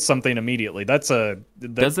it kills something immediately. Does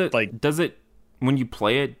it when you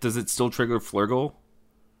play it, does it still trigger Flurgle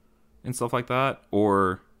and stuff like that?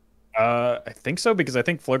 Or I think so, because I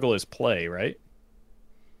think Flurgle is play, right?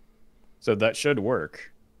 So that should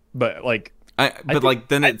work. But like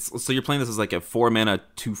so you're playing this as like a 4 mana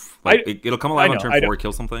 2. It'll come alive on turn 4,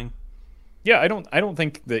 kill something. Yeah, I don't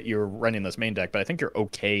think that you're running this main deck, but I think you're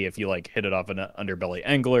okay if you like hit it off an Underbelly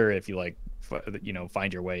Angler, if you like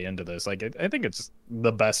find your way into this. Like I think it's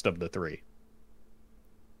the best of the 3.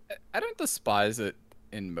 I don't despise it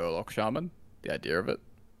in Murloc Shaman. The idea of it.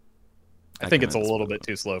 I think it's a little bit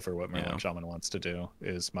too slow for what Murloc Shaman wants to do.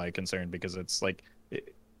 Is my concern, because it's like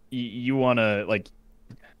you want to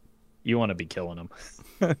be killing him,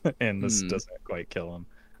 and this doesn't quite kill him.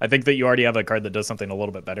 I think that you already have a card that does something a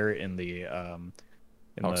little bit better in the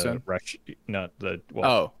the rush, not the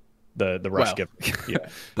the rush gift. Yeah,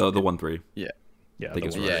 the 1/3. Yeah. I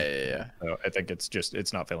think yeah. So I think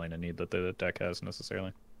it's not filling a need that the deck has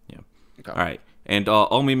necessarily. Yeah. Okay. All right. And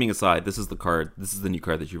all memeing aside, this is the card. This is the new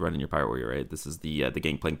card that you run in your Pirate Warrior, right? This is the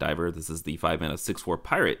Gangplank Diver. This is the 5 mana 6/4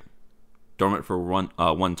 pirate, dormant for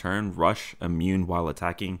 1 turn, rush, immune while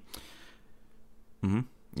attacking.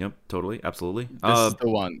 Yep. Totally. Absolutely. This is the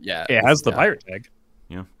one. Yeah. It has the pirate tag.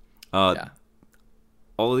 Yeah.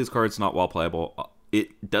 All of these cards not well playable.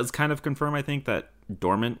 It does kind of confirm, I think, that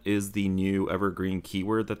dormant is the new evergreen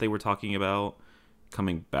keyword that they were talking about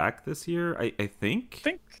coming back this year. I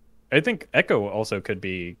think Echo also could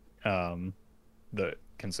be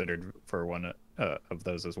considered for one of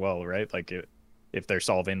those as well, right? Like if they're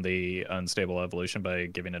solving the unstable evolution by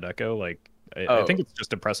giving it Echo, like I think it's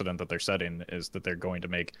just a precedent that they're setting, is that they're going to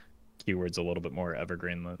make keywords a little bit more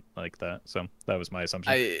evergreen like that. So that was my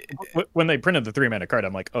assumption. When they printed the 3 mana card,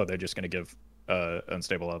 I'm like, oh, they're just going to give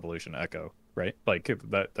unstable evolution Echo, right? Like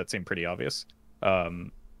that seemed pretty obvious.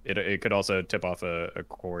 It could also tip off a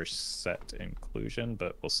core set inclusion,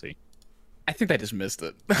 but we'll see. I think they just missed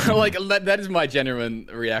it. Like that is my genuine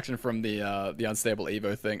reaction from the unstable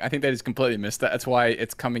Evo thing. I think they just completely missed that. That's why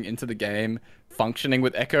it's coming into the game functioning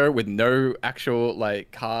with Echo with no actual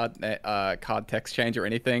like card text change or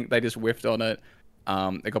anything. They just whiffed on it.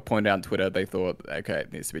 It got pointed out on Twitter. They thought, okay,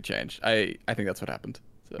 it needs to be changed. I think that's what happened.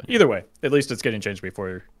 So. Either way, at least it's getting changed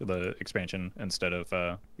before the expansion instead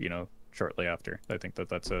of shortly after. I think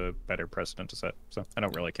that's a better precedent to set. So I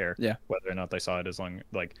don't really care whether or not they saw it, as long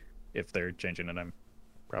like if they're changing it, I'm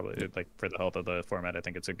probably like for the health of the format, I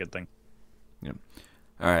think it's a good thing. Yeah.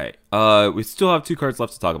 All right. We still have 2 cards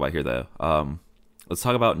left to talk about here, though. Let's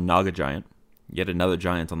talk about Naga Giant. Yet another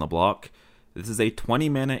giant on the block. This is a 20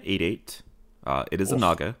 mana 8/8. It is a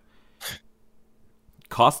Naga.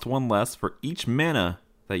 Cost 1 less for each mana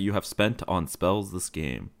that you have spent on spells this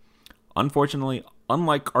game. Unfortunately,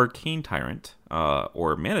 unlike Arcane Tyrant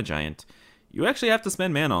or Mana Giant, you actually have to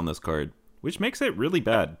spend mana on this card, which makes it really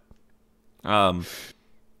bad.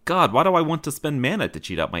 God, why do I want to spend mana to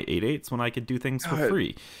cheat out my 8/8s when I could do things for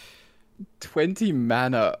free? 20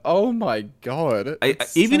 mana. Oh my god.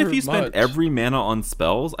 Even if you spend every mana on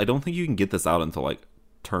spells, I don't think you can get this out until like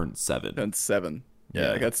turn 7. Turn 7.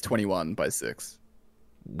 Yeah, that's 21 by 6.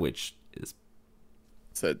 Which is...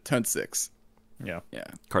 So turn 6. Yeah.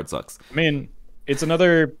 Card sucks. I mean, it's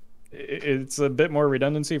another it's a bit more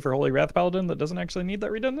redundancy for Holy Wrath Paladin that doesn't actually need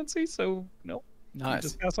that redundancy. So no, Nice.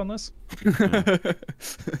 just pass on this.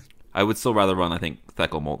 I would still rather run, I think,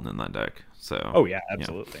 Thekel Molten in that deck. So. Oh yeah,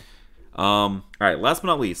 absolutely. All right. Last but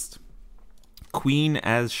not least, Queen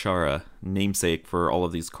Azshara, namesake for all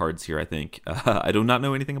of these cards here. I think I do not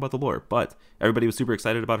know anything about the lore, but everybody was super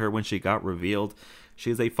excited about her when she got revealed. She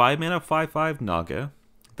is a 5-mana 5/5 Naga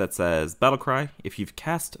that says Battlecry. If you've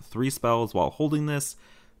cast 3 spells while holding this,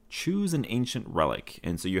 choose an ancient relic.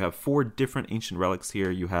 And so you have 4 different ancient relics here.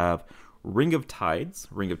 You have Ring of Tides.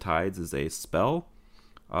 Ring of Tides is a spell,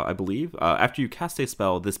 I believe. After you cast a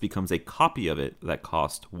spell, this becomes a copy of it that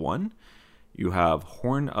costs 1. You have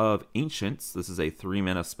Horn of Ancients. This is a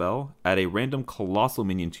 3-mana spell. Add a random colossal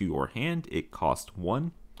minion to your hand. It costs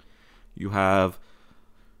 1. You have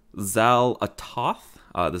Zal Atoth.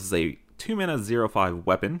 This is a 2-mana 0/5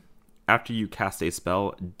 weapon. After you cast a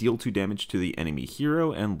spell, deal 2 damage to the enemy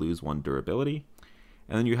hero and lose 1 durability.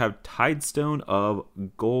 And then you have Tidestone of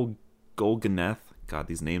Golganeth. God,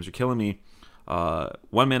 these names are killing me.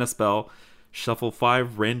 1-mana spell. Shuffle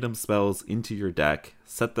 5 random spells into your deck.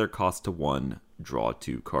 Set their cost to 1. Draw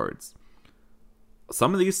 2 cards.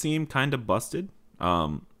 Some of these seem kind of busted.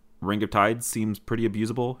 Ring of Tides seems pretty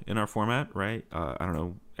abusable in our format, right? I don't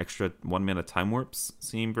know. Extra 1-mana Time Warps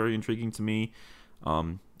seem very intriguing to me.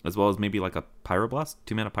 As well as maybe like a Pyroblast,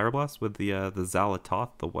 2-mana Pyroblast with the Zalatoth,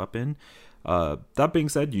 the weapon. That being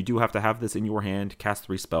said, you do have to have this in your hand, cast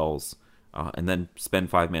 3 spells, and then spend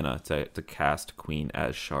 5 mana to cast Queen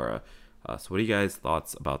Azshara. So what are you guys'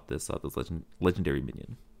 thoughts about this legendary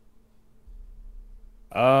minion?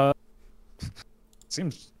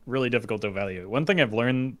 Seems really difficult to evaluate. One thing I've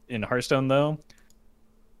learned in Hearthstone, though,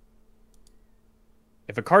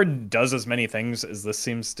 if a card does as many things as this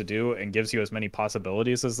seems to do and gives you as many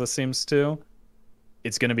possibilities as this seems to,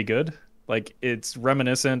 it's going to be good. Like, it's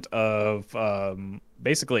reminiscent of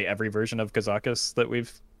basically every version of Kazakus that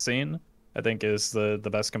we've seen, I think is the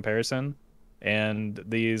best comparison. And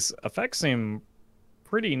these effects seem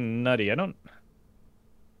pretty nutty. I don't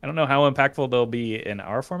know how impactful they'll be in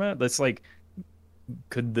our format. That's like,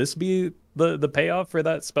 could this be the payoff for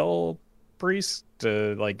that spell priest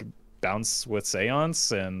to like bounce with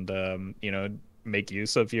Seance and make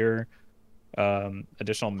use of your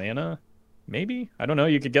additional mana? Maybe, I don't know.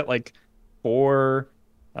 You could get like 4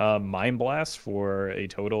 Mind Blasts for a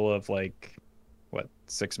total of like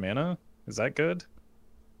 6 mana. Is that good?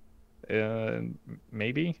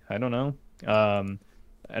 Maybe, I don't know.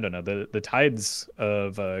 I don't know. The Tides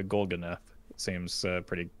of Golganeth seems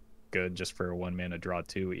pretty good just for a 1-mana draw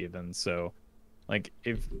 2 even. So like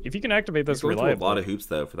if you can activate this reliably. A lot of hoops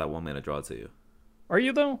though for that 1-mana draw 2. Are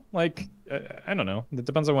you though? Like I don't know. It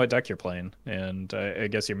depends on what deck you're playing, and I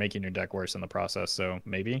guess you're making your deck worse in the process. So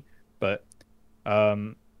maybe, but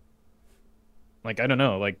like I don't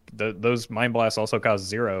know. Like those Mind Blasts also cost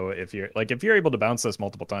 0 if you're able to bounce this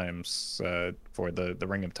multiple times for the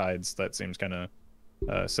Ring of Tides. That seems kind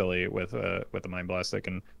of silly with the Mind Blast that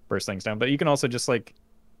can burst things down. But you can also just like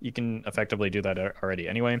you can effectively do that already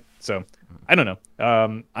anyway. So I don't know.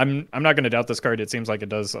 I'm not going to doubt this card. It seems like it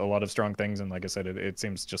does a lot of strong things, and like I said, it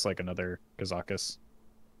seems just like another Kazakus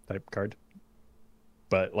type card,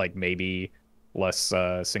 but like maybe less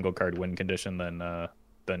single card win condition than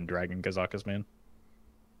Dragon Kazakus Man.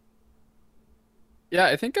 Yeah,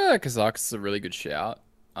 I think Kazakus is a really good shout.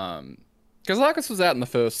 Kazakus was out in the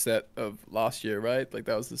first set of last year, right? Like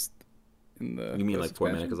that was just in the. You mean like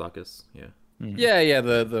 4-mana expansion? Kazakus? Yeah. Mm-hmm. Yeah,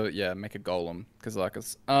 the Mecha Golem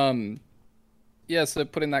Kazakus. Yeah, so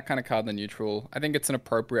putting that kind of card in the neutral, I think it's an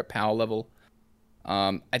appropriate power level.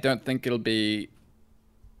 I don't think it'll be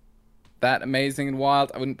that amazing and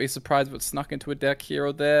wild. I wouldn't be surprised if it snuck into a deck here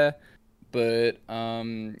or there. But I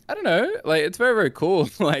don't know. Like it's very, very cool.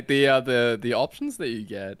 Like the options that you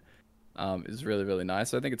get is really, really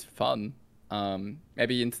nice. So I think it's fun.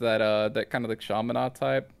 Maybe into that kind of like shaman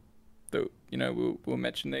archetype that we'll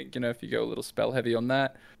mention that if you go a little spell heavy on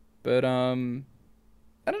that. But I don't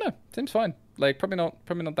know. Seems fine. Like probably not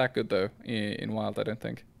that good though in wild. I don't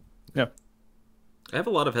think. Yeah. I have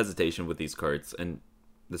a lot of hesitation with these cards, and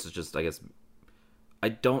this is just, I guess, I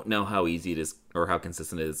don't know how easy it is or how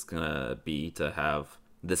consistent it is gonna be to have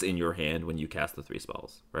this in your hand when you cast the 3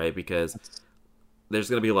 spells, right? Because there's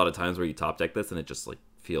gonna be a lot of times where you top deck this and it just like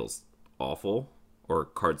feels awful, or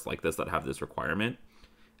cards like this that have this requirement.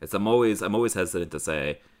 I'm always hesitant to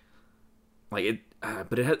say like it,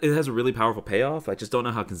 but it has a really powerful payoff. I just don't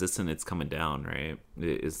know how consistent it's coming down, right?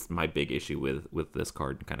 It is my big issue with this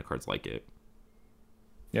card and kind of cards like it.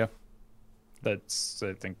 Yeah. That's,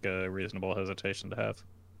 I think, a reasonable hesitation to have.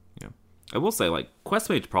 Yeah. I will say, like, Quest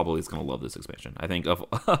Mage probably is going to love this expansion. I think of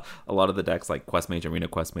a lot of the decks, like Quest Mage, Arena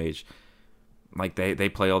Quest Mage, like they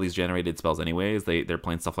play all these generated spells anyways. They're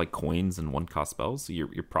playing stuff like coins and one cost spells. So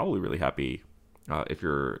you're probably really happy if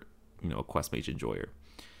you're a Quest Mage enjoyer.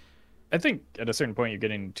 I think at a certain point you're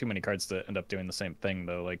getting too many cards to end up doing the same thing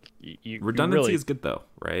though. Like redundancy really, is good though,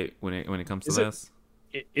 right? When it comes to this,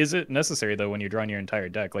 is it necessary though when you're drawing your entire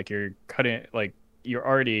deck? Like you're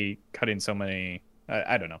already cutting so many.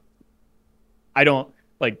 I don't know. I don't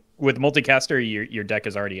like with multicaster. Your deck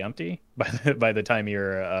is already empty by the time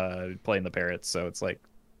you're playing the parrots. So it's like,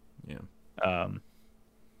 yeah.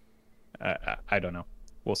 I don't know.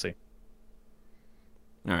 We'll see.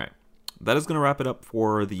 All right. That is going to wrap it up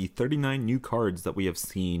for the 39 new cards that we have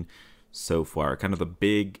seen so far. Kind of the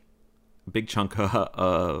big chunk,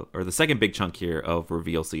 or the second big chunk here of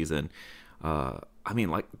reveal season. I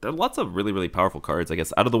mean, like, there are lots of really, really powerful cards. I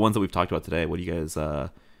guess out of the ones that we've talked about today, what are you guys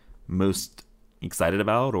most excited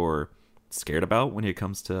about or scared about when it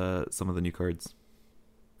comes to some of the new cards?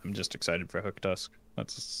 I'm just excited for Hook Tusk.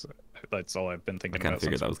 That's all I've been thinking about. I kind of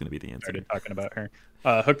figured that was going to be the answer. Started talking about her.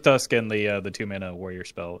 Hook Tusk and the 2-mana warrior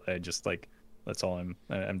spell. I just like that's all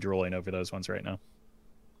I'm drooling over those ones right now.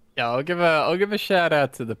 Yeah, I'll give a shout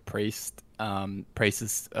out to the priest,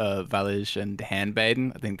 Voyage and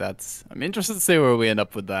Handmaiden. I think I'm interested to see where we end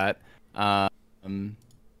up with that. Yeah,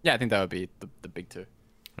 I think that would be the big two.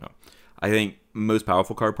 Yeah. I think most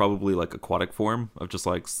powerful card probably like aquatic form of just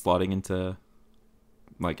like slotting into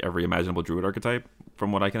like every imaginable druid archetype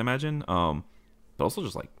from what I can imagine. But also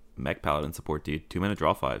just like mech paladin support, dude. 2-mana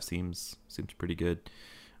draw 5 seems pretty good.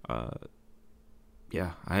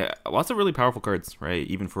 Yeah, lots of really powerful cards, right?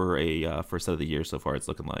 Even for a first set of the year so far, it's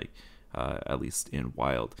looking like at least in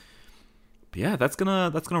Wild. But yeah, that's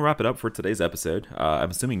gonna wrap it up for today's episode.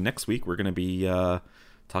 I'm assuming next week we're gonna be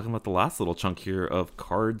talking about the last little chunk here of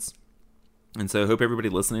cards, and so I hope everybody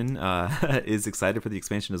listening is excited for the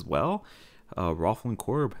expansion as well. Rolf and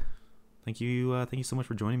Corb, thank you so much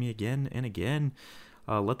for joining me again and again.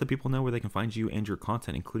 Let the people know where they can find you and your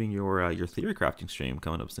content, including your theory crafting stream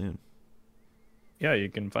coming up soon. Yeah, you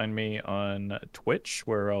can find me on Twitch,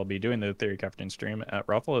 where I'll be doing the theory crafting stream at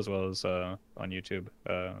Ruffle, as well as on YouTube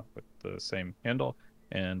with the same handle,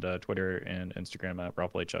 and Twitter and Instagram at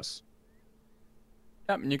RuffleHS.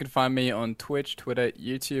 Yep, and you can find me on Twitch, Twitter,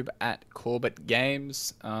 YouTube at Corbett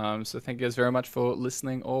Games. So thank you guys very much for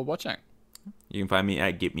listening or watching. You can find me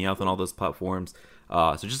at Get Me Out on all those platforms.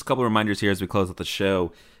 So just a couple of reminders here as we close out the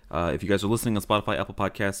show. If you guys are listening on Spotify, Apple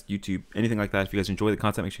Podcasts, YouTube, anything like that, if you guys enjoy the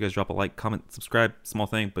content, make sure you guys drop a like, comment, subscribe. Small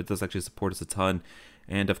thing, but it does actually support us a ton.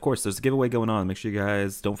 And of course, there's a giveaway going on. Make sure you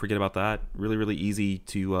guys don't forget about that. Really, really easy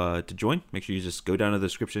to join. Make sure you just go down to the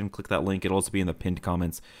description, click that link. It'll also be in the pinned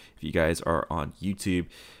comments if you guys are on YouTube.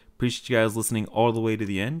 Appreciate you guys listening all the way to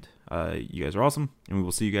the end. You guys are awesome, and we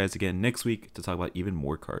will see you guys again next week to talk about even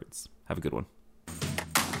more cards. Have a good one.